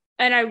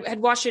 And I had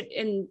watched it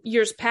in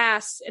years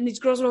past, and these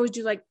girls would always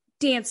do like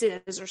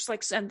dances or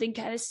like something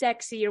kind of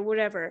sexy or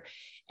whatever.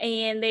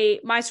 And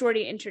my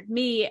sorority entered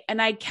me, and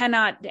I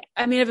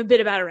have a bit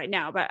about it right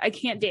now, but I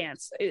can't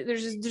dance.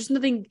 There's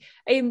nothing,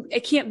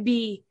 I can't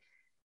be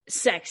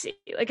sexy.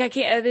 Like I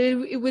can't,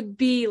 it would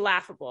be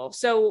laughable.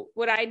 So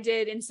what I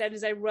did instead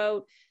is I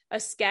wrote a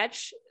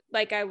sketch.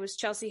 Like I was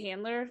Chelsea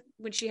Handler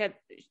when she had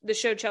the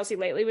show Chelsea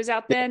Lately was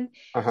out then.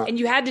 And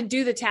you had to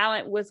do the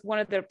talent with one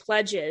of their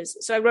pledges.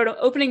 So I wrote an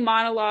opening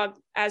monologue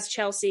as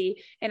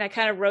Chelsea, and I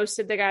kind of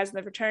roasted the guys in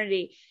the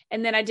fraternity.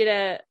 And then I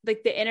did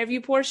the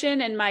interview portion,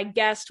 and my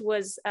guest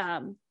was,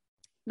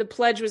 the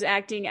pledge was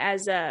acting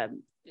as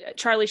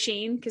Charlie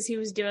Sheen, because he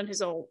was doing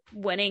his old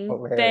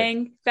winning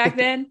thing back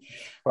then.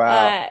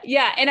 Wow.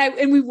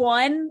 And we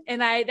won.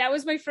 And that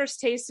was my first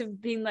taste of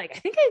being like, I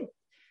think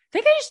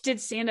I just did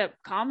stand-up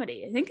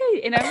comedy.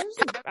 I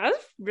was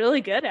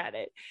really good at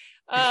it.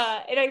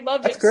 And I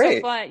loved it. Great.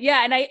 So fun.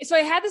 Yeah. And I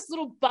had this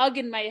little bug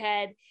in my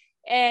head,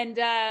 and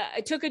I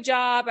took a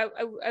job.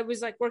 I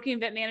was like working in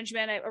event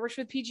management. I worked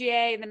for the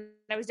PGA, and then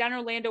I was down in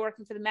Orlando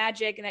working for the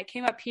Magic, and I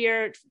came up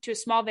here to a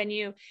small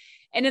venue.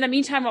 And in the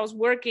meantime, I was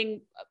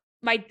working.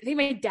 I think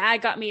my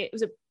dad got me, it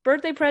was a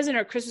birthday present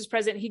or a Christmas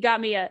present. He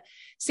got me a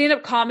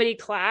stand-up comedy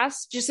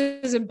class just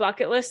as a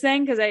bucket list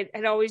thing, because I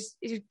had always,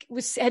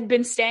 had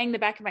been staying in the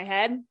back of my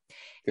head.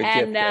 Good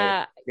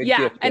and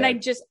gift, and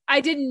I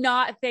did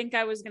not think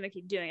I was going to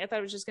keep doing it. I thought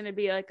it was just going to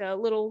be like a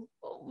little,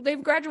 they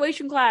have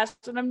graduation class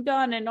and I'm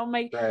done, and all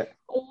my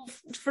old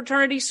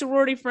fraternity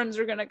sorority friends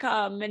are going to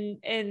come,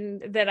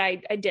 and then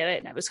I did it,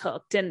 and I was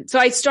hooked. And so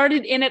I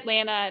started in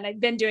Atlanta, and I've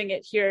been doing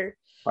it here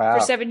for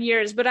 7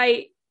 years, but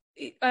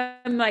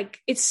I'm like,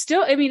 it's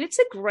still, I mean,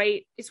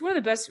 it's one of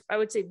the best, I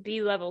would say,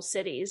 B-level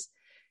cities.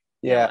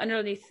 Yeah.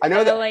 underneath I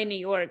know that- LA, New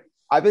York.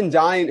 I've been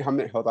dying.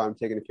 Hold on, I'm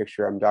taking a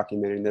picture. I'm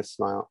documenting this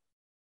smile.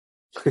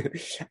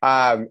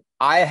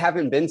 I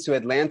haven't been to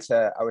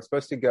Atlanta. I was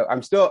supposed to go.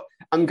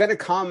 I'm going to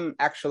come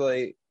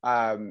actually,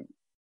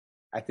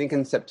 I think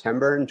in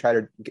September and try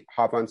to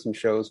hop on some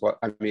shows.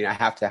 I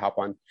have to hop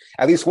on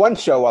at least one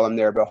show while I'm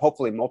there, but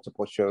hopefully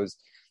multiple shows.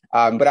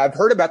 But I've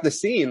heard about the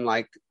scene.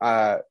 Like,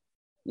 I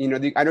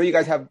know you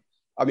guys have,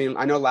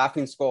 I know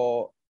Laughing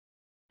Skull,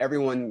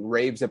 everyone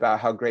raves about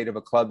how great of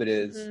a club it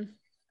is. Mm-hmm.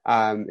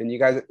 And you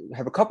guys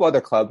have a couple other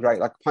clubs, right?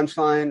 Like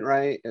Punchline,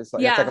 right? It's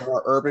like a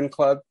more urban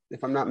club,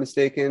 if I'm not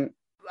mistaken.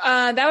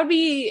 That would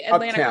be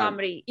Atlanta Uptown.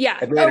 Comedy. Yeah.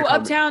 Atlanta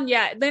Comedy. Uptown.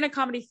 Yeah. Atlanta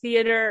Comedy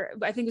Theater,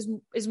 I think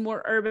is more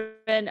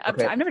urban. Uptown.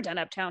 Okay. I've never done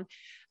Uptown.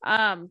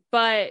 But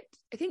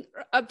I think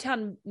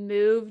Uptown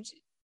moved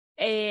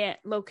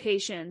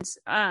locations.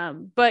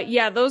 But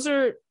yeah,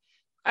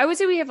 I would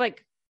say we have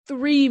like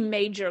 3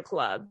 major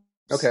clubs.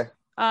 Okay.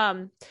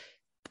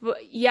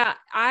 But yeah,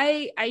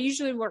 I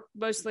usually work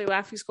mostly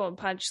Laughing Skull and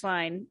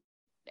Punchline,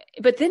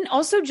 but then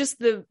also just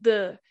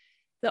the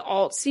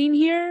alt scene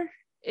here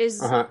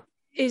is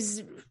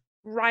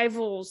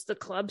rivals the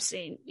club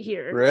scene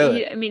here.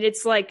 Really? I mean,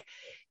 it's like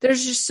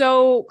there's just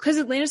because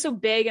Atlanta's so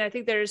big, and I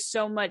think there's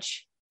so many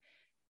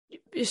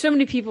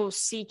people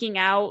seeking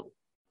out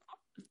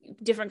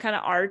different kind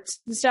of arts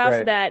and stuff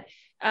Right. that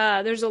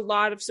there's a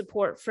lot of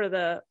support for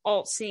the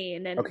alt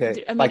scene. And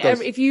Okay. I mean, Like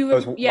those- if you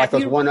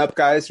those one up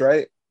guys,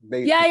 right?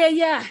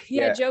 Yeah.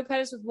 Yeah. Joe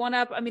Pettis with One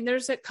Up. I mean,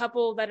 there's a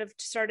couple that have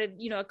started,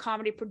 a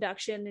comedy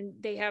production,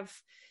 and they have,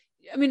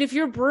 if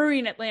you're a brewery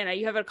in Atlanta,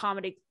 you have a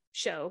comedy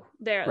show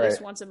there at Right. least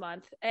once a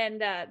month.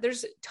 And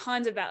there's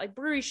tons of that, like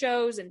brewery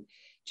shows and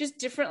just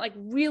different, like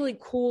really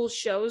cool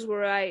shows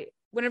where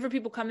whenever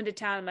people come into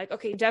town, I'm like,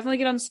 okay, definitely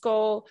get on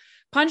Skull.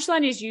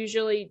 Punchline is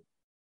usually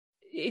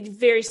a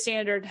very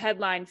standard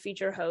headline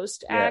feature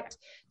host act.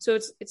 So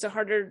it's a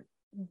harder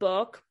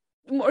book.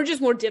 Or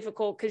just more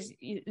difficult because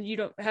you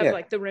don't have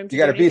like the room to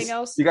do anything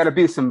else. You got to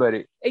be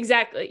somebody.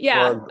 Exactly.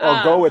 Yeah.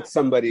 Or go with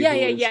somebody.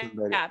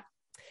 Yeah.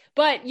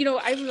 But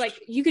I was like,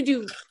 you could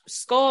do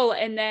Skull,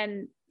 and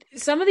then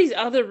some of these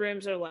other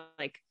rooms are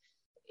like,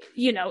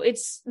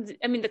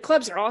 the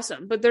clubs are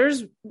awesome, but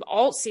there's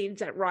alt scenes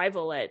that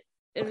rival it,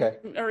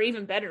 or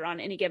even better on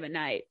any given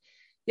night.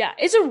 Yeah,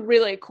 it's a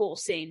really cool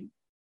scene.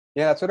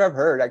 Yeah, that's what I've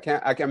heard. I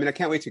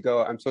can't wait to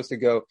go. I'm supposed to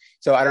go.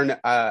 So I don't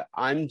know.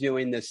 I'm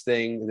doing this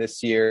thing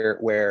this year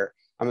where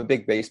I'm a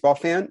big baseball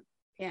fan.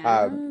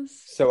 Yes.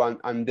 So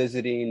I'm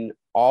visiting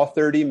all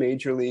 30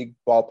 major league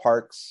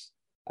ballparks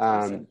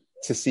Awesome.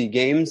 to see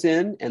games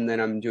in, and then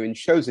I'm doing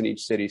shows in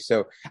each city.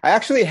 So I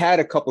actually had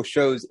a couple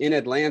shows in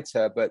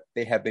Atlanta, but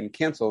they have been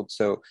canceled.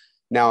 So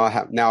now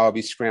I'll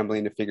be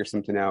scrambling to figure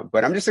something out.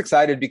 But I'm just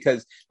excited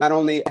because not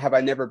only have I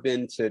never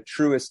been to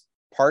Truist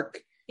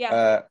Park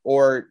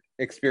or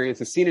experience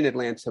a scene in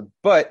Atlanta,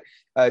 but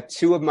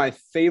 2 of my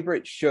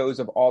favorite shows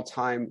of all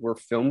time were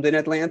filmed in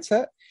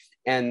Atlanta.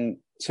 And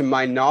to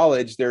my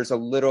knowledge, there's a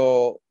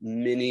little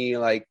mini,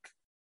 like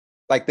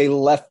they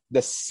left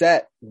the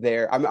set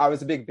there. I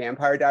was a big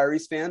Vampire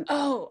Diaries fan.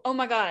 Oh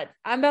my God.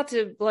 I'm about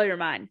to blow your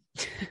mind.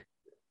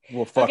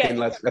 Well, fucking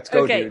let's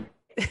go, dude.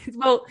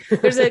 Well,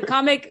 there's a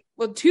comic,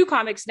 2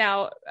 comics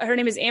now. Her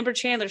name is Amber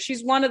Chandler.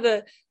 She's one of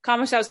the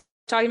comics I was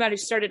talking about who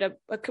started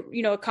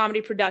a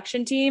comedy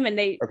production team, and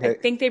I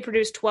think they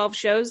produced 12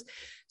 shows.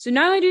 So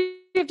not only do you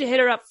have to hit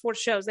her up for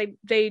shows,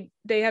 they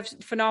have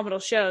phenomenal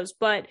shows,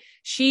 but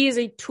she is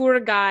a tour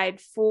guide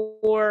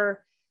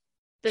for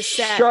the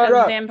set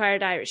of Vampire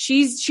Diaries.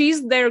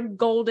 She's their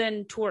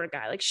golden tour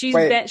guide. Like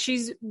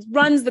she's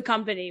runs the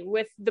company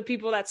with the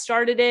people that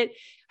started it.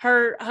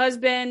 Her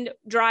husband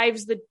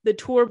drives the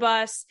tour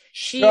bus.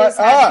 She's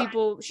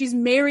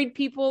married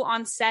people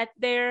on set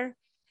there.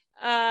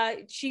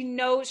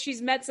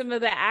 She's met some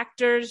of the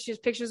actors. She has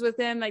pictures with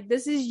them. Like,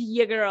 this is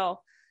your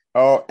girl.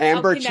 Oh,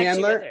 Amber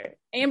Chandler.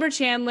 Amber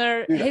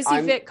Chandler. Dude,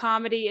 Hissy Fit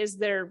Comedy is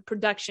their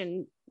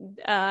production,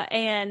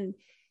 and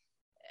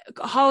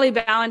Holly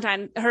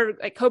Valentine, her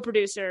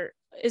co-producer,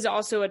 is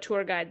also a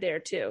tour guide there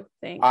too.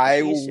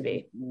 Used to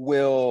be.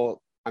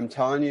 I'm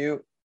telling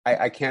you,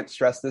 I can't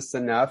stress this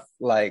enough.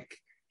 Like,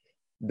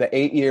 the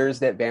 8 years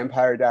that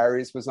Vampire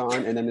Diaries was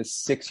on, and then the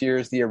 6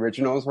 years the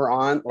originals were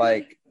on,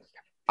 like,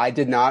 I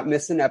did not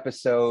miss an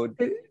episode.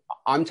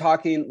 I'm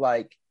talking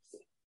like,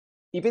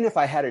 even if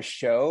I had a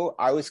show,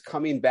 I was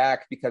coming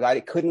back because I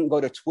couldn't go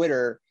to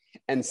Twitter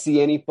and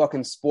see any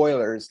fucking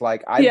spoilers.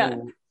 Like,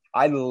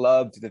 I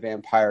loved the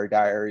Vampire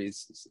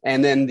Diaries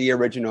and then the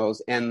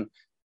originals. And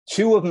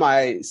 2 of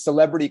my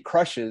celebrity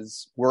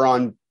crushes were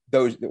on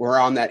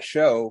that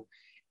show.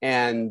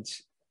 And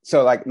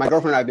so, like, my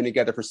girlfriend and I have been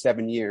together for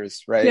 7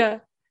 years, right? Yeah.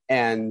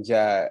 And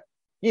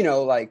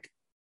like,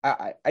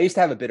 I used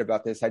to have a bit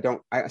about this.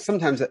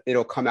 Sometimes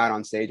it'll come out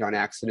on stage on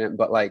accident,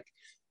 but like,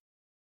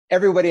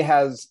 everybody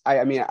has,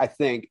 I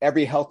think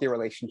every healthy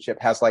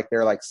relationship has like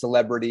their like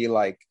celebrity,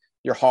 like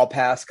your hall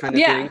pass kind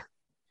of thing.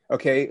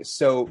 Okay.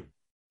 So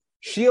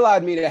she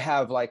allowed me to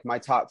have like my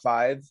top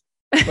 5,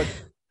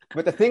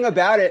 but the thing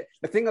about it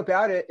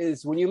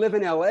is when you live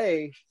in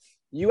LA,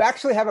 you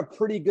actually have a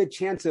pretty good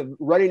chance of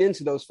running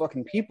into those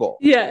fucking people.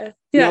 Yeah.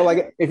 You know,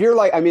 like if you're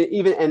like, I mean,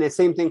 even, and the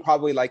same thing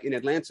probably like in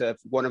Atlanta, if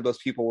one of those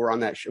people were on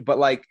that show, but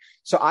like,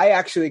 so I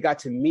actually got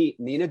to meet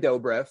Nina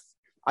Dobrev.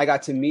 I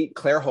got to meet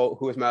Claire Holt,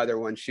 who was my other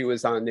one. She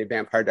was on the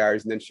Vampire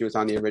Diaries, and then she was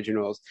on the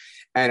originals.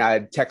 And I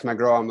text my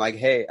girl. I'm like,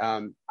 hey,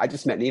 I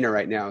just met Nina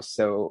right now,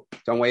 so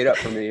don't wait up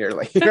for me. Or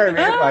like, you know what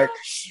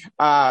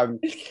I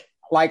mean?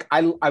 Like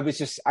I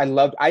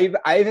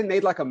even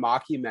made like a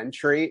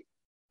mockumentary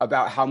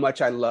about how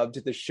much I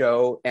loved the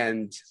show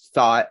and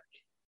thought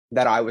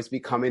that I was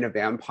becoming a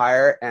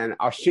vampire. And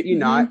I'll shit you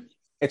not,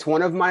 it's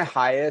one of my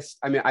highest.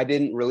 I mean, I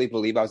didn't really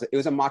believe it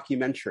was a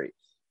mockumentary,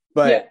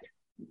 but.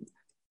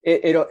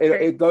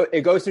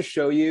 It goes to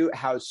show you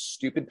how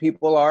stupid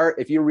people are.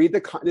 If you read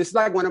this is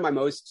like one of my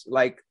most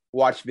like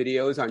watched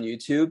videos on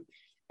YouTube,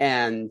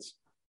 and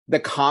the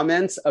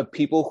comments of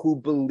people who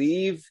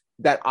believe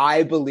that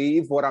I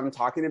believe what I'm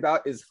talking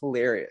about is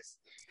hilarious.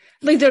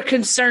 Like they're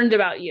concerned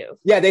about you.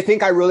 Yeah, they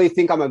think I really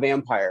think I'm a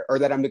vampire or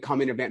that I'm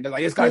becoming a vampire. They're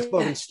like, this guy's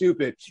fucking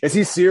stupid. Is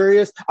he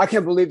serious? I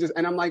can't believe this.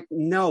 And I'm like,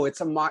 no, it's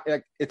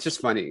like it's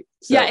just funny.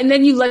 So. Yeah, and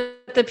then you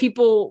let the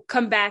people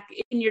come back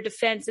in your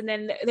defense, and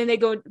then they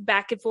go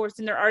back and forth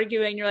and they're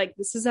arguing. You're like,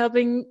 this is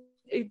helping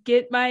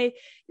get my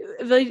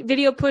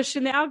video pushed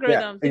in the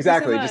algorithm. Yeah,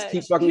 exactly. Just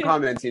keep fucking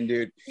commenting,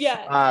 dude.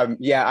 Yeah.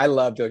 Yeah, I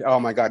love those. Oh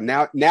my God.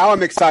 Now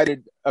I'm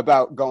excited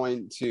about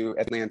going to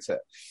Atlanta.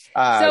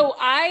 So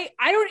I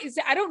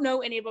don't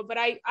know any of them, but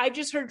I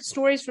just heard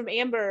stories from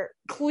Amber.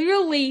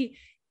 Clearly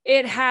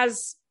it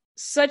has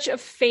such a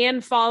fan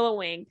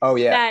following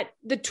that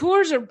the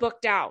tours are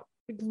booked out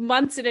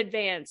months in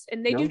advance,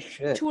 and they do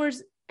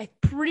tours, I'm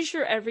pretty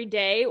sure every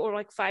day or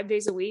like 5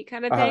 days a week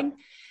kind of thing.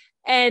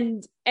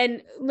 And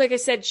like I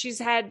said, she's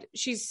had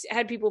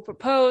people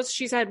propose.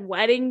 She's had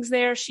weddings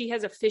there. She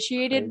has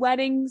officiated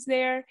weddings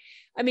there.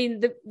 I mean,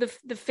 the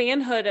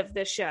fanhood of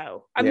this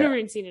show. I've never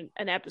even seen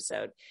an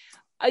episode.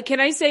 Can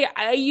I say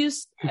I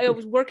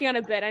was working on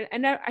a bit.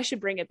 I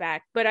should bring it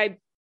back, but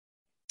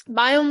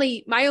my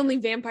only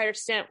vampire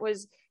stint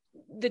was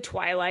the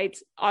Twilight.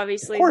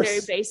 Obviously, very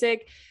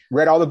basic.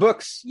 Read all the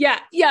books. Yeah.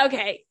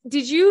 Okay.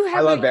 Did you have?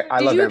 I love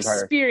vampire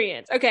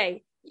experience?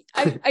 Okay,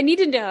 I need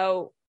to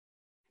know.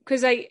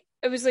 Because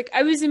was I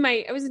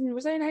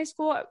in high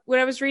school when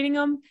I was reading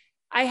them?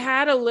 I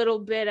had a little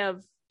bit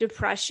of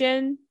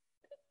depression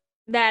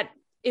that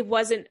it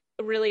wasn't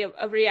really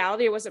a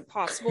reality. It wasn't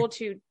possible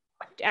to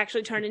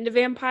actually turn into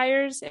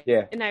vampires.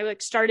 Yeah. And I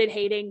like started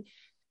hating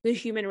the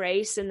human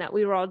race and that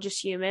we were all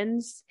just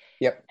humans.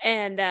 Yep.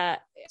 And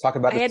talk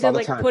about I had to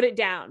like put it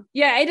down.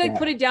 Yeah, I had to like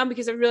put it down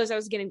because I realized I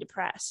was getting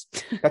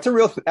depressed. It's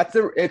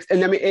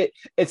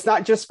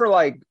not just for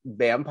like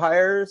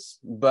vampires,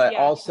 but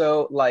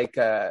also like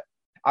I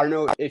don't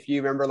know if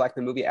you remember like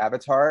the movie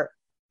Avatar.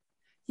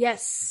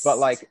 Yes. But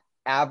like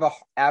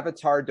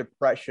Avatar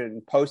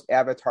depression,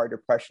 post-Avatar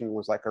depression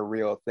was like a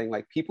real thing.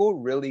 Like people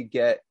really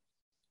get,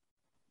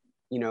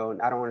 you know,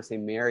 I don't want to say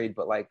married,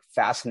 but like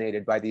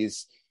fascinated by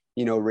these,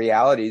 you know,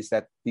 realities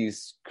that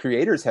these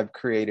creators have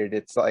created.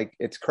 It's like,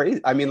 it's crazy.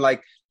 I mean,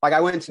 like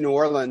I went to New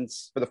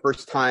Orleans for the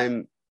first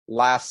time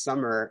last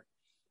summer,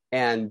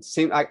 and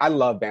I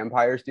love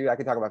vampires, dude. I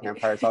could talk about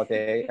vampires all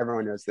day.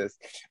 Everyone knows this.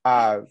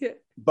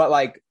 But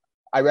like,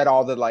 I read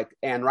all the like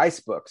Anne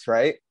Rice books,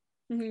 right?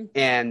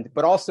 Mm-hmm.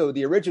 But also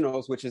the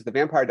originals, which is the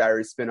Vampire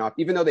Diaries spinoff,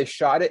 even though they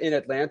shot it in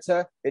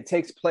Atlanta, it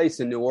takes place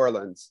in New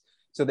Orleans.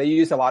 So they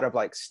use a lot of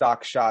like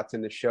stock shots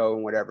in the show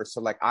and whatever.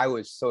 So like, I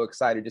was so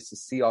excited just to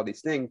see all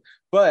these things,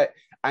 but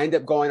I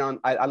ended up going on,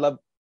 I love,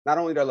 not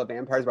only do I love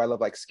vampires, but I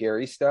love like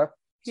scary stuff.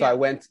 So I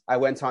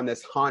went on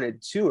this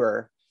haunted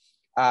tour,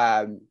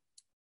 cause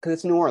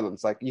it's New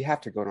Orleans. Like you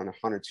have to go on a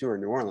haunted tour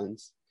in New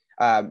Orleans.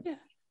 And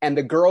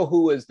the girl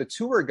who was the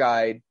tour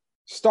guide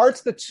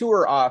starts the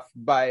tour off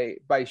by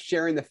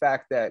sharing the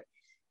fact that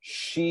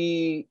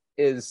she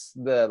is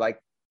the like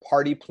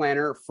party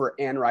planner for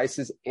Anne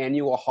Rice's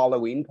annual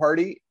Halloween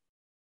party.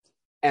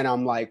 And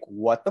I'm like,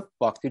 what the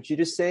fuck did you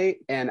just say?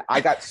 And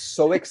I got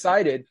so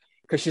excited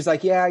because she's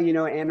like, yeah, you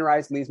know, Anne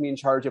Rice leaves me in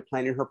charge of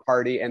planning her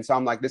party. And so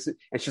I'm like,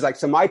 and she's like,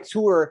 so my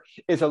tour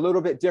is a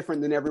little bit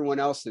different than everyone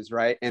else's,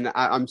 right? And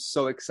I'm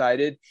so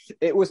excited.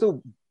 It was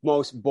the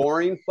most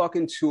boring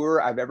fucking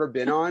tour I've ever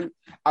been on.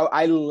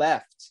 I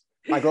left.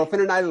 My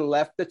girlfriend and I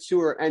left the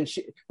tour, and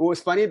what was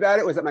funny about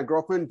it was that my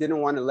girlfriend didn't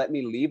want to let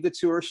me leave the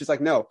tour. She's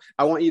like, no,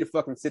 I want you to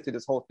fucking sit through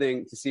this whole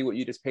thing to see what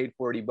you just paid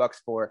 $40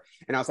 for.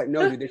 And I was like,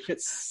 no, dude, this shit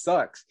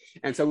sucks.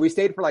 And so we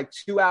stayed for like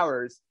 2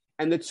 hours,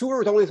 and the tour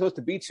was only supposed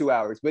to be 2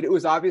 hours, but it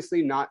was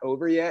obviously not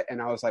over yet. And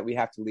I was like, we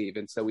have to leave.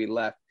 And so we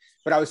left.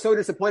 But I was so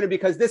disappointed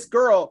because this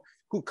girl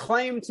who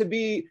claimed to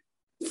be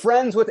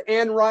friends with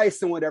Anne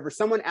Rice and whatever,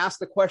 someone asked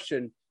the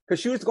question, because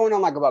she was going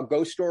on like about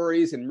ghost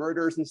stories and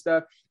murders and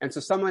stuff. And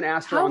so someone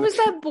asked her. How was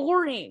that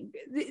boring?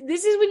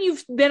 This is when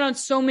you've been on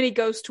so many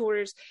ghost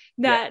tours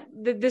that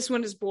this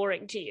one is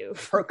boring to you.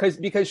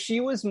 Because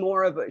she was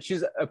more of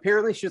she's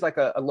like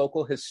a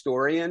local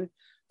historian.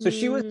 So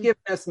she was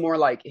giving us more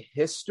like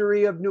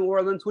history of New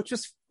Orleans, which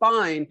is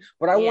fine.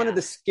 But I wanted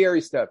the scary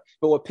stuff.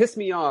 But what pissed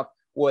me off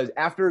was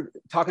after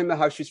talking about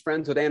how she's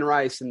friends with Anne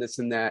Rice and this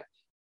and that,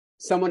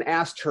 someone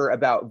asked her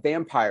about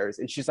vampires.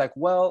 And she's like,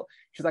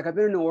 I've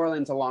been in New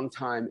Orleans a long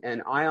time,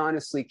 and I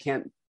honestly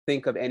can't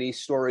think of any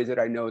stories that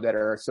I know that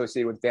are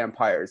associated with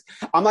vampires.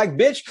 I'm like,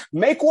 bitch,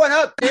 make one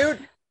up, dude.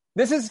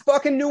 This is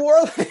fucking New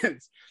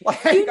Orleans. Like,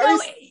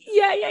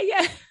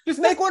 yeah. Just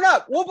make one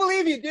up. We'll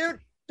believe you, dude.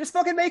 Just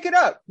fucking make it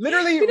up.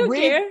 Literally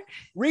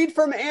read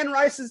from Anne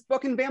Rice's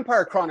fucking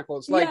Vampire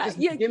Chronicles. Like,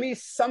 give me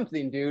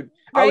something, dude.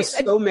 Right? I was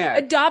so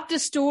mad. Adopt a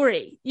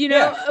story,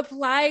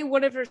 apply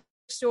one of her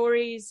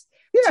stories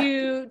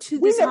to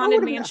this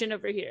haunted mansion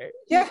over here.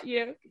 Yeah.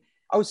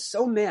 I was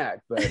so mad,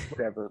 but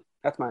whatever.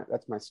 That's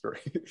my story.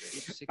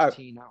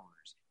 16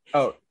 hours.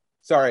 Oh,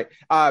 sorry.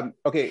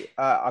 Okay.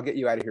 I'll get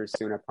you out of here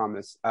soon. I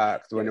promise.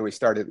 Because I know we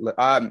started.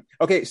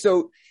 Okay.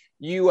 So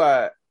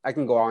I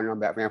can go on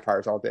about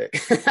vampires all day.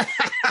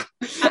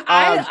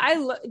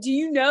 Do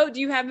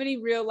you have any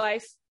real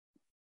life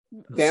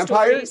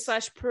vampires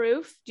 /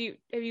 proof?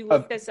 Have you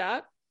looked this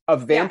up?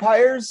 Of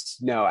vampires?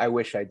 Yeah. No, I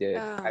wish I did.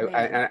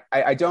 Oh,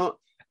 I don't.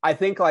 I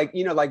think like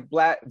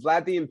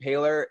Vlad the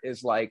Impaler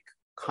is like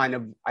kind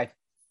of, I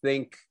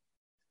think,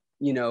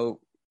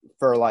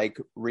 for like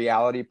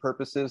reality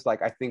purposes,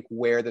 like I think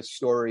where the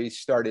story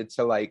started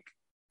to like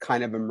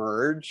kind of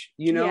emerge,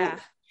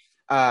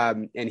 and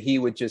he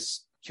would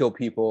just kill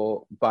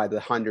people by the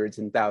hundreds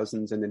and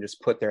thousands and then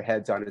just put their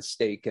heads on a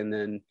stake and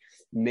then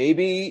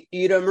maybe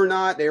eat them or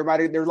not. There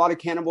was a lot of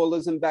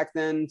cannibalism back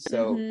then.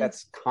 So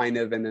that's kind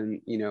of, and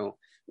then,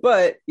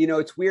 but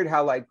it's weird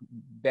how like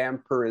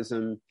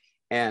vampirism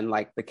and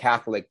like the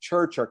Catholic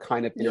Church are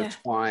kind of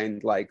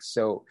intertwined. Like,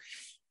 so,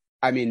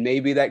 I mean,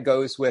 maybe that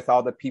goes with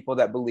all the people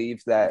that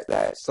believe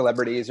that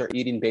celebrities are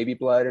eating baby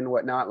blood and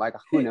whatnot. Like,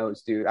 who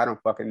knows, dude? I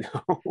don't fucking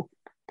know.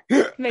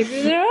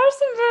 Maybe there are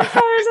some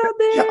vampires out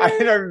there. I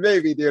know,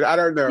 maybe, dude. I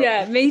don't know.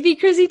 Yeah, maybe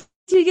Chrissy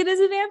Teigen is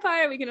a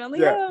vampire. We can only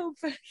hope.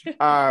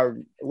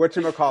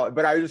 Whatchamacallit?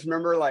 But I just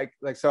remember, like,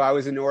 so I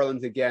was in New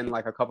Orleans again,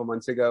 like a couple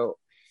months ago,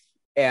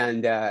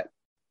 and I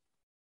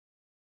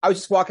was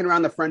just walking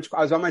around the French.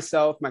 I was by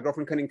myself. My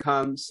girlfriend couldn't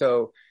come,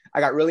 so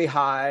I got really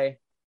high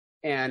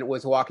and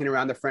was walking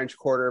around the French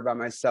Quarter by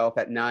myself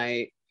at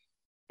night,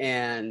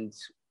 and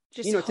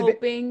just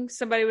hoping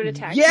somebody would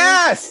attack.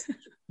 Yes.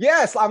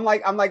 Yes, I'm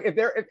like, if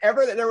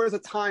ever there was a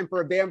time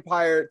for a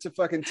vampire to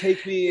fucking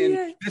take me,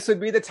 and this would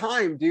be the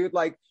time, dude.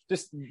 Like,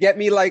 just get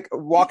me like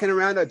walking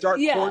around a dark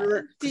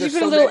corner. Did you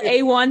put a little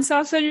A1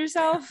 sauce on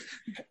yourself?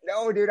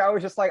 No, dude. I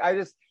was just like,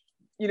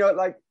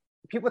 like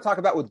people talk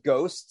about with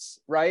ghosts,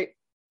 right?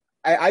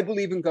 I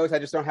believe in ghosts. I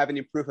just don't have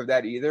any proof of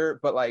that either.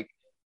 But like,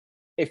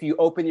 if you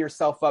open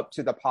yourself up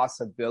to the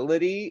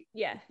possibility,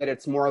 that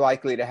it's more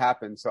likely to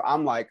happen. So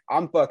I'm like,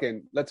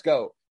 let's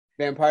go.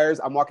 Vampires.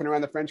 I'm walking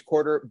around the French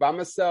Quarter by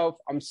myself.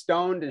 I'm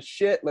stoned as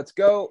shit. Let's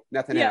go.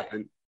 Nothing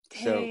happened.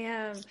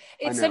 Damn.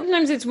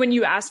 Sometimes it's when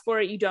you ask for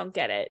it, you don't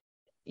get it.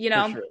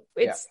 Sure.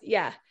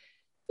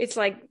 It's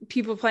like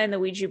people playing the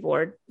Ouija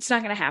board. It's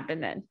not going to happen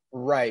then.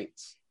 Right.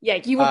 Yeah.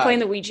 You were playing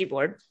the Ouija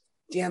board.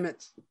 Damn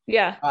it.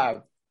 Yeah.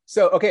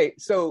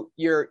 So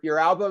your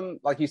album,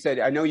 like you said,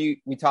 I know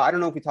I don't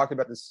know if we talked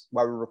about this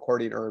while we were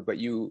recording but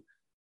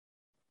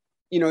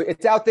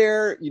it's out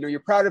there, you're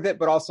proud of it,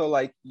 but also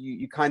like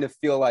you kind of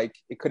feel like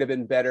it could have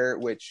been better,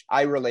 which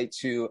I relate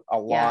to a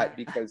lot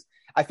because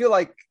I feel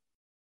like,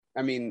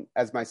 I mean,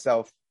 as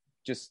myself,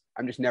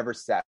 I'm just never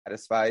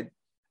satisfied.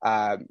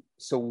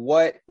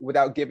 So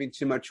without giving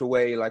too much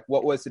away, like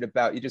what was it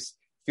about? You just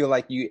feel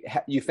like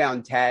you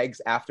found tags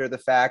after the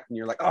fact and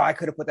you're like, oh, I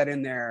could have put that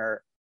in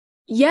there.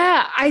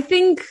 Yeah, I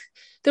think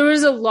there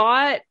was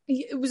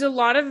it was a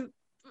lot of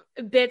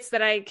bits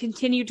that I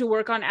continued to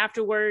work on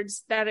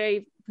afterwards that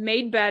I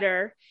made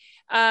better.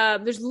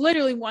 There's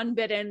literally one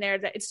bit in there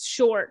that it's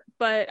short,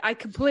 but I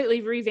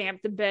completely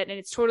revamped the bit and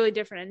it's totally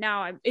different. And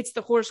now it's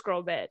the horse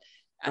girl bit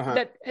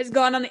that has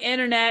gone on the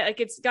internet. Like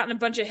it's gotten a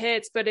bunch of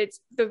hits, but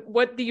it's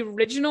the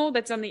original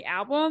that's on the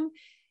album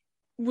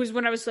was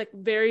when I was like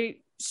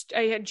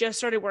I had just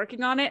started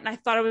working on it and I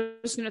thought I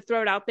was going to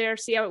throw it out there,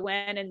 see how it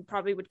went, and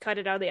probably would cut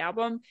it out of the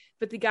album.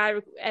 But the guy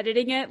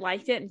editing it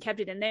liked it and kept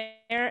it in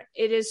there.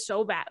 It is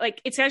so bad. Like,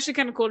 it's actually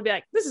kind of cool to be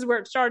like, this is where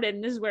it started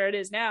and this is where it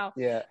is now.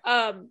 Yeah.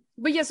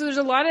 But yeah, so there's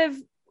a lot of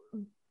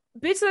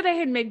bits that I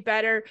had made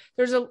better.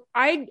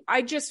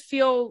 I just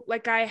feel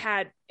like I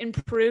had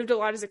improved a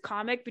lot as a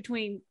comic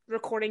between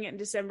recording it in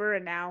December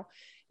and now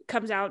it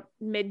comes out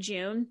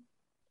mid-June.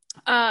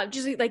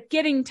 Just like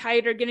getting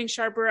tighter, getting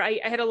sharper. I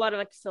had a lot of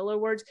like filler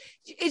words.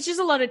 It's just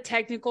a lot of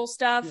technical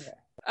stuff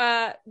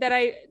that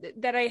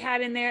I had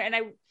in there, and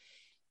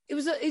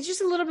it's just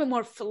a little bit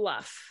more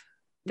fluff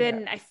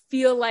than I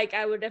feel like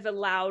I would have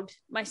allowed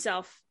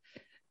myself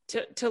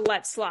to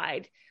let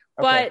slide.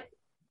 Okay. But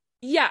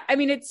yeah, I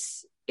mean,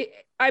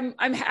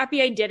 I'm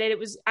happy I did it. It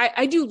was,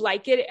 I do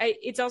like it.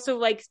 It's also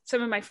like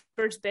some of my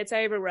first bits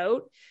I ever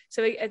wrote.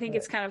 So I think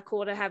it's kind of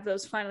cool to have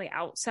those finally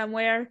out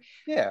somewhere.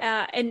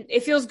 Yeah. And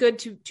it feels good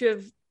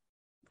to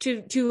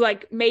to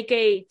like make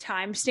a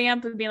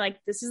timestamp and be like,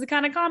 this is the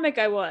kind of comic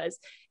I was,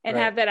 and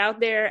Right. have that out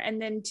there,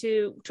 and then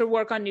to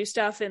work on new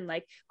stuff, and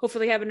like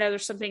hopefully have another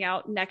something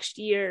out next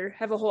year,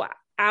 have a whole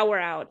hour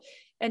out,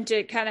 and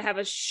to kind of have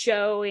a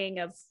showing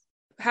of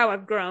how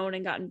I've grown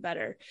and gotten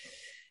better.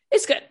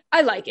 It's good.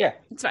 I like it. Yeah.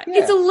 It's fine.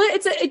 Yeah.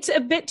 It's a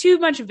bit too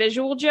much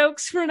visual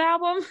jokes for an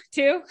album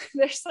too.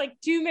 There's like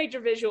two major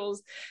visuals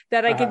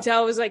that I could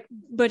tell was like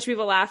a bunch of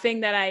people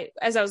laughing that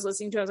as I was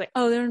listening to, I was like,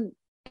 oh, they're,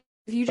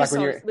 if you just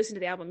listen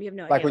to the album, you have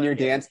no idea. Like when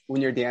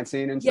you're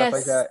dancing and stuff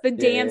like that. The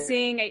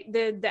dancing,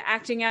 the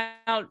acting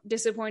out,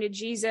 disappointed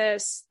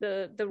Jesus,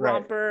 the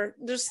romper.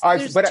 There's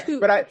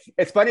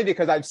it's funny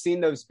because I've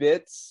seen those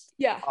bits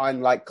Yeah.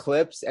 on like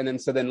clips, and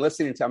then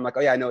listening to, I'm like, oh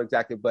yeah, I know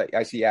exactly, but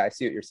I see what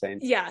you're saying.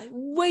 Yeah,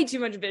 way too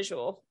much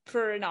visual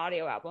for an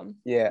audio album.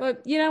 Yeah,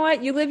 but you know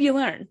what? You live, you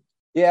learn.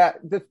 Yeah,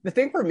 the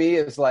thing for me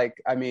is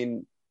like, I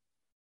mean,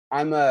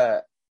 I'm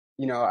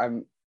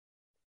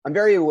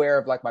very aware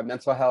of like my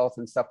mental health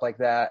and stuff like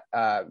that.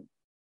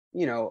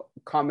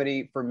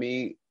 Comedy for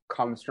me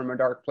comes from a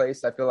dark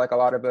place. I feel like a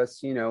lot of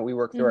us, we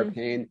work through our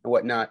pain and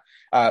whatnot.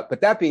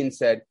 But that being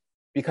said,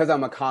 because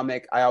I'm a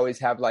comic, I always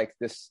have like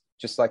this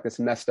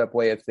messed up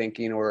way of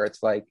thinking where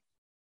it's like,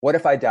 what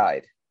if I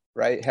died?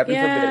 Right? Heaven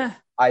forbid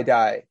I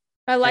die.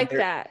 I like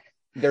that.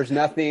 There's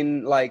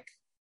nothing like,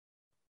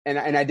 and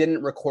I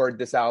didn't record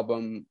this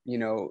album,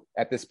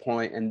 at this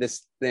point, and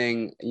this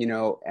thing,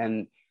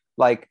 and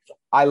like,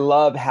 I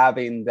love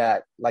having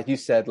that, like you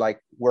said,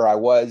 like where I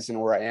was and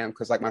where I am.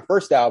 Cause like my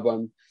first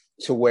album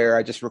to where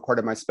I just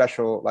recorded my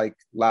special, like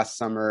last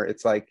summer,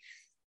 it's like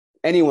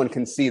anyone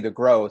can see the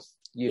growth,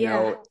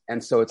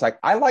 and so it's like,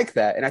 I like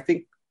that. And I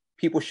think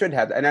people should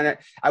have that. And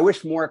I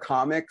wish more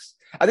comics,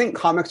 I think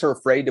comics are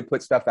afraid to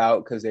put stuff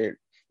out because they're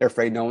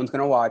afraid no one's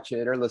going to watch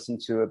it or listen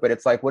to it. But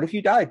it's like, what if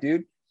you died,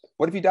 dude?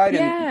 What if you died?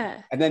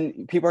 And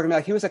then people are gonna be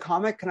like, he was a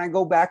comic. Can I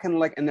go back and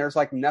like, and there's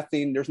like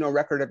nothing, there's no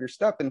record of your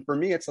stuff. And for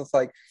me, it's just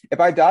like, if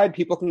I died,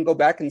 people can go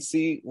back and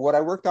see what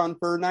I worked on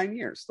for 9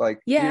 years. Like,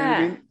 yeah, you know what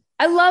I mean?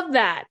 I love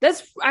that.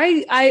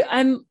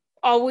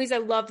 I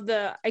love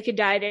the, I could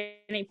die at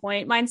any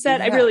point mindset.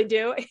 Yeah. I really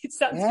do. It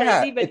sounds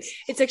crazy, but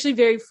it's actually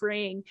very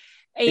freeing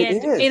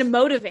and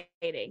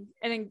motivating.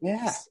 And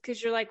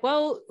because you're like,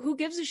 well, who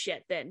gives a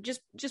shit then?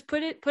 Just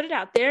put it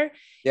out there.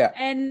 Yeah.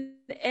 And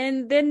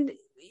then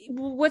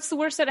what's the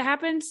worst that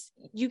happens?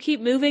 You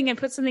keep moving and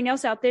put something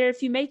else out there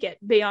if you make it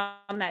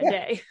beyond that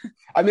day.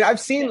 I mean, I've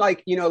seen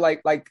like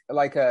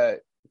a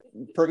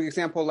perfect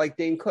example, like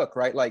Dane Cook,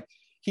 right? Like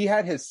he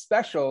had his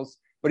specials,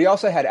 but he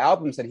also had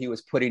albums that he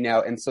was putting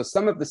out. And so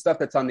some of the stuff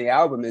that's on the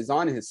album is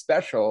on his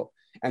special,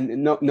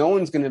 and no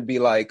one's going to be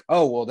like,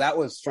 oh, well, that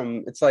was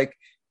from, it's like,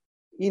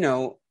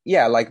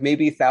 like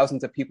maybe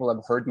thousands of people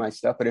have heard my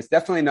stuff, but it's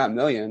definitely not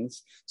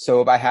millions.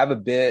 So if I have a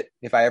bit,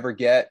 if I ever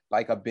get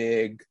like a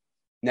big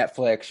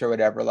Netflix or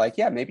whatever, like,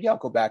 yeah, maybe I'll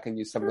go back and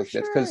use some of those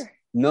bits because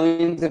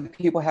millions of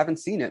people haven't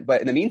seen it. But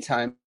in the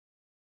meantime,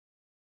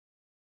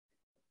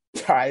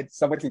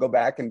 someone can go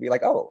back and be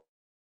like, oh,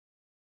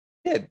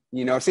 did,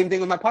 same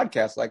thing with my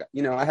podcast. Like,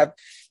 I have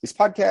this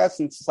podcast,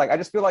 and it's just like, I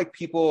just feel like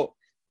people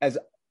as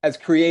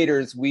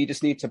creators, we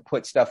just need to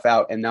put stuff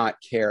out and not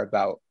care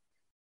about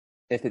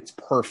if it's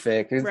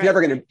perfect. It's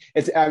never going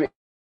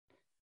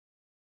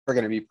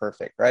to be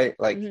perfect, right?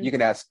 Like you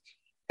can ask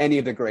any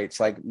of the greats,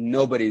 like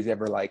nobody's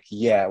ever like,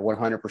 yeah,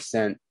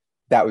 100%.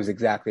 That was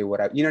exactly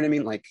what you know what I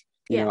mean? Like,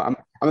 I'm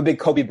a big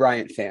Kobe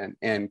Bryant fan,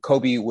 and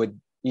Kobe would,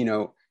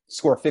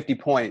 score 50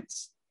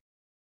 points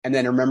and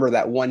then remember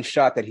that one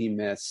shot that he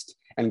missed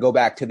and go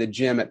back to the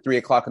gym at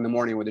 3:00 in the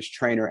morning with his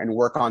trainer and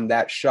work on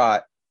that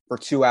shot for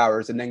 2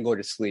 hours and then go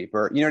to sleep,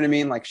 or, you know what I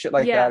mean? Like shit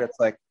like that. It's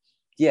like,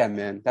 yeah,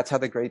 man, that's how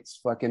the greats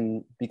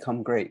fucking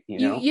become great,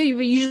 You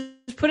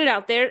just put it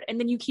out there, and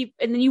then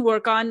you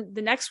work on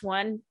the next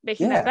one,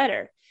 making that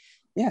better.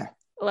 Yeah.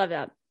 I love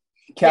that.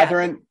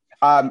 Catherine,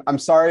 I'm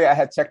sorry I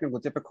had technical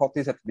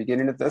difficulties at the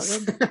beginning of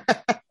this.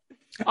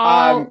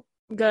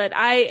 Good.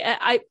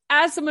 I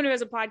as someone who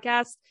has a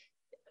podcast,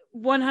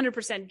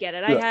 100% get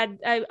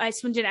it. I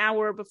spent an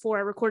hour before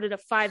I recorded a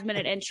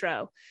 5-minute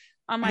intro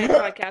on my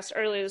podcast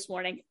earlier this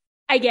morning.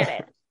 I get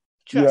it.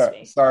 Trust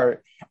me. Sorry.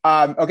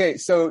 Okay.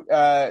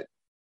 So,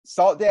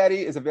 Salt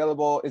Daddy is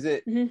available. Is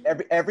it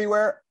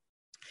everywhere?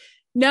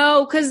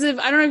 No, because I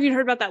don't know if you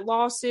heard about that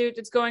lawsuit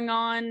that's going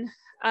on.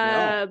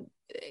 No.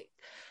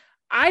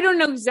 I don't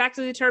know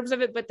exactly the terms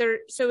of it, but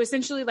so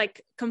essentially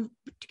like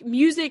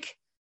music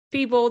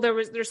people,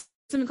 there's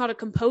something called a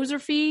composer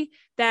fee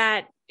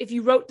that if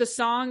you wrote the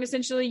song,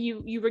 essentially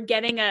you were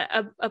getting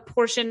a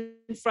portion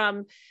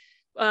from,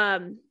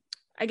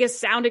 I guess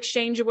Sound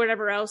Exchange or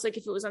whatever else, like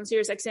if it was on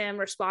SiriusXM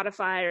or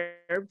Spotify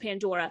or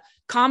Pandora.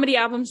 Comedy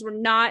albums were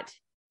not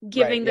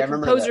giving the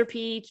composer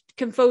fee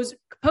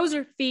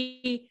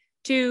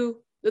to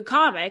the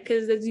comic,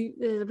 because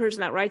the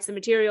person that writes the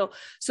material.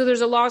 So there's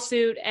a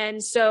lawsuit.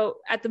 And so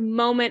at the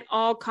moment,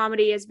 all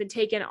comedy has been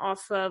taken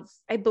off of,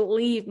 I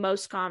believe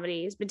most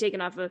comedy has been taken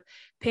off of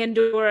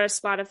Pandora,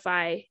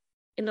 Spotify,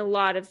 and a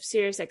lot of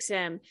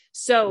SiriusXM.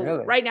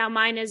 So right now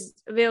mine is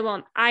available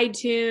on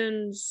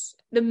iTunes,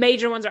 the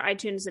major ones are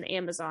iTunes and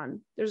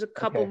Amazon. There's a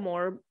couple Okay.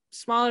 more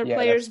smaller Yeah,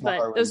 players, that's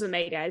smaller but those ones. are the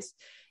main guys.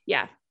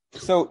 Yeah.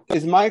 So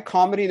is my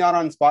comedy not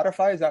on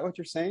Spotify? Is that what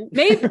you're saying?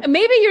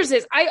 Maybe yours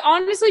is. I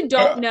honestly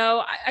don't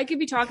know. I could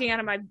be talking out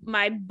of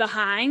my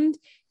behind.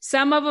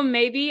 Some of them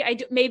maybe.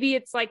 Maybe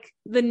it's like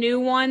the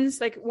new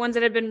ones, like ones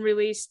that have been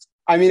released.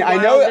 I mean, I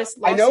while know this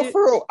lawsuit-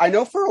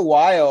 for a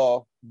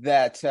while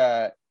that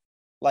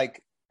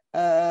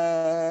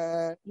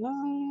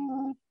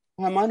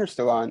mine are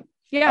still on.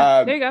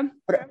 Yeah, there you go.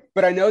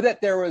 But I know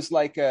that there was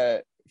like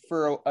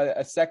for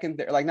a second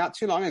there, like not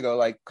too long ago,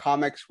 like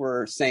comics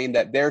were saying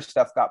that their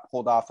stuff got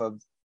pulled off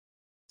of,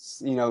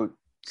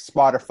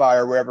 Spotify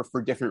or wherever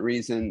for different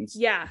reasons.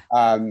 Yeah.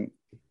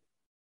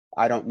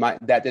 That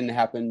didn't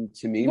happen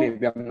to me. Well,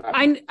 Maybe I'm not.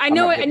 I I'm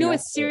know not I know hitting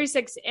it's up,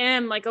 but-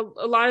 SiriusXM. Like a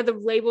lot of the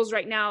labels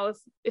right now,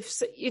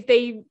 if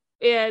they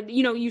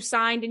you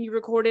signed and you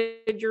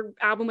recorded your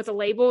album with a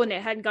label and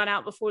it hadn't gone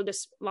out before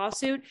this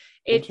lawsuit,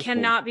 it Interesting.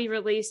 cannot be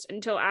released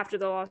until after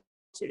the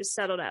lawsuit is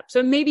settled up.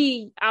 So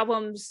maybe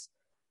albums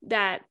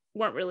that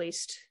weren't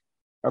released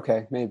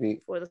Okay, maybe.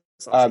 before the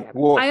lawsuit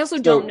happened. well, I also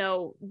so- don't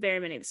know very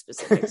many of the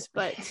specifics,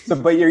 but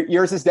But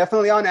yours is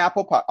definitely on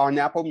Apple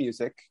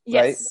Music, right?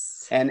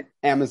 yes. And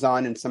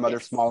Amazon and some other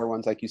Yes. smaller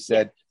ones, like you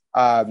said.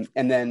 And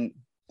then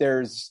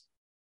there's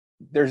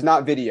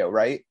not video,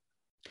 right?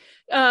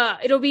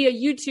 It'll be a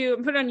YouTube.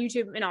 I'm putting it on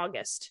YouTube in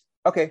August.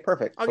 Okay,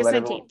 perfect. So August let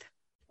everyone- 19th.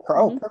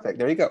 Oh, Mhm. perfect.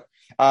 There you go.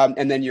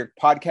 And then your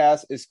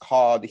podcast is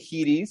called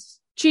Heaties.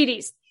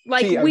 Cheaties.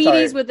 Like I'm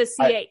Wheaties sorry. with a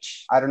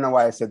CH. I don't know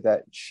why I said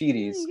that.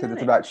 Cheaties, You because got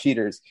it's it. about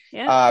cheaters.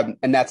 Yeah.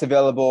 And that's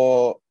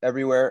available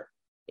everywhere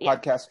Yeah.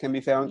 podcasts can be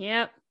found.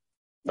 Yep.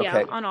 Yeah,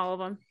 Okay. on all of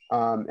them.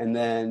 And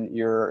then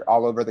you're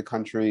all over the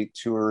country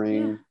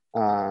touring.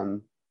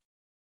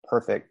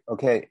 Perfect.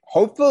 Okay.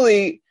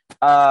 Hopefully,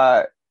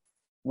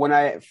 when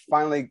I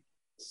finally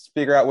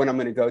figure out when I'm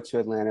going to go to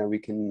Atlanta, we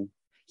can.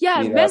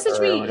 Yeah, meet up message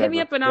or me, hit me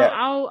whatever. up, and Yeah.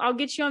 I'll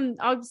get you on.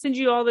 I'll send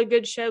you all the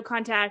good show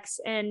contacts,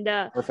 and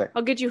Perfect.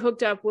 I'll get you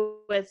hooked up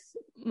with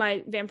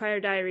my Vampire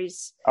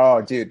Diaries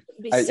Oh, dude.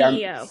 the I'm-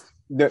 CEO.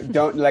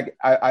 Don't like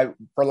I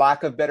for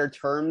lack of better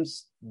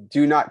terms,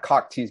 do not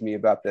cock tease me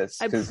about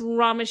this. I 'Cause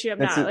promise you, I'm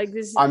this not is- like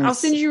this. I'm I'll s-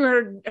 send you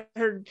her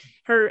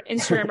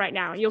Instagram right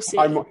now. You'll see.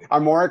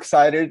 I'm more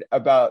excited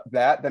about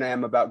that than I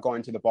am about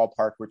going to the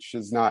ballpark, which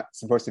is not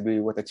supposed to be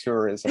what the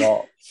tour is at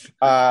all.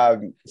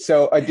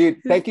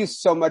 Dude, thank you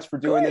so much for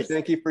doing this. course.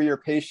 Thank you for your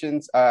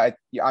patience.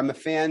 I'm a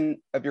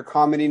fan of your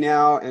comedy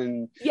now,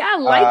 and Yeah,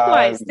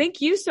 likewise. Um, Thank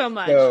you so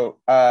much. so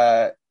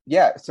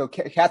So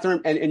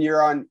Catherine, and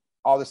you're on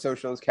all the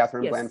socials.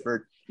 Catherine Yes.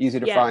 Blanford, easy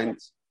to Yeah. find.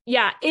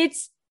 Yeah,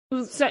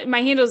 so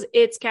my handle's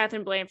it's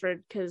Catherine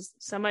Blanford because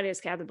somebody is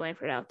Catherine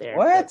Blanford out there.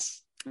 What?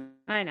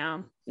 I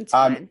know. It's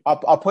fine.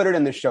 I'll put it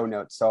in the show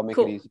notes, so I'll make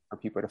Cool. it easy for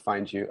people to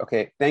find you.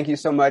 Okay, thank you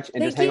so much,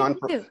 and just hang on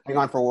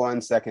for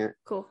 1 second.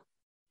 Cool.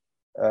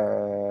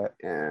 And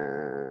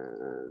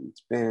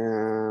it's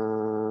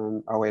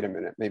been. Oh, wait a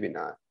minute. Maybe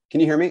not.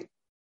 Can you hear me?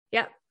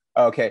 Yeah.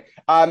 Okay.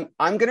 I'm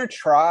gonna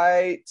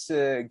try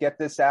to get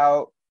this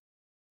out.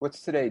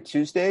 What's today?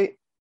 Tuesday.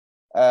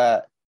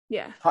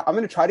 Yeah. I'm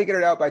gonna try to get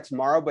it out by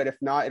tomorrow, but if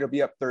not, it'll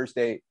be up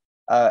Thursday.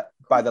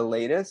 By the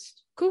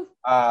latest. Cool.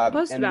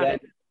 Post and about then,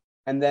 it.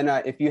 And then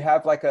if you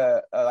have like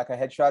a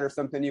headshot or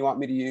something you want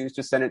me to use,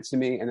 just send it to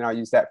me, and then I'll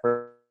use that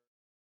for.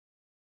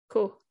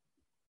 Cool.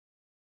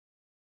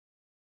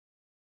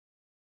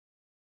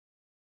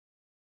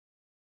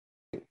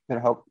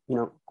 It'll help.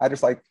 I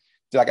just like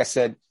I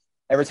said,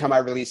 every time I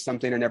release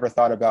something, I never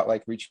thought about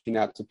like reaching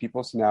out to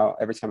people. So now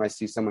every time I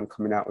see someone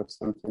coming out with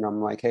something,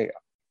 I'm like, hey,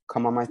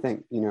 come on my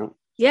thing,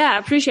 Yeah, I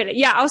appreciate it.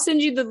 Yeah, I'll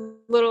send you the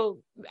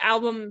little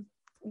album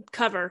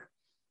cover.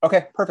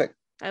 Okay, perfect.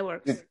 That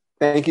works. Good.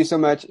 Thank you so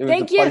much. It was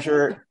Thank a you.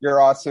 pleasure.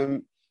 You're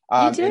awesome.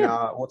 You too. And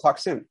we'll talk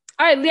soon.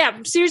 All right, yeah.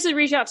 Seriously,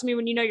 reach out to me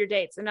when you know your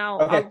dates, and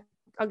Okay.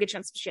 I'll get you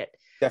on some shit.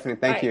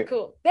 Definitely. All Thank right, you.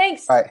 Cool.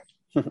 Thanks. Bye.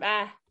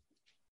 Bye.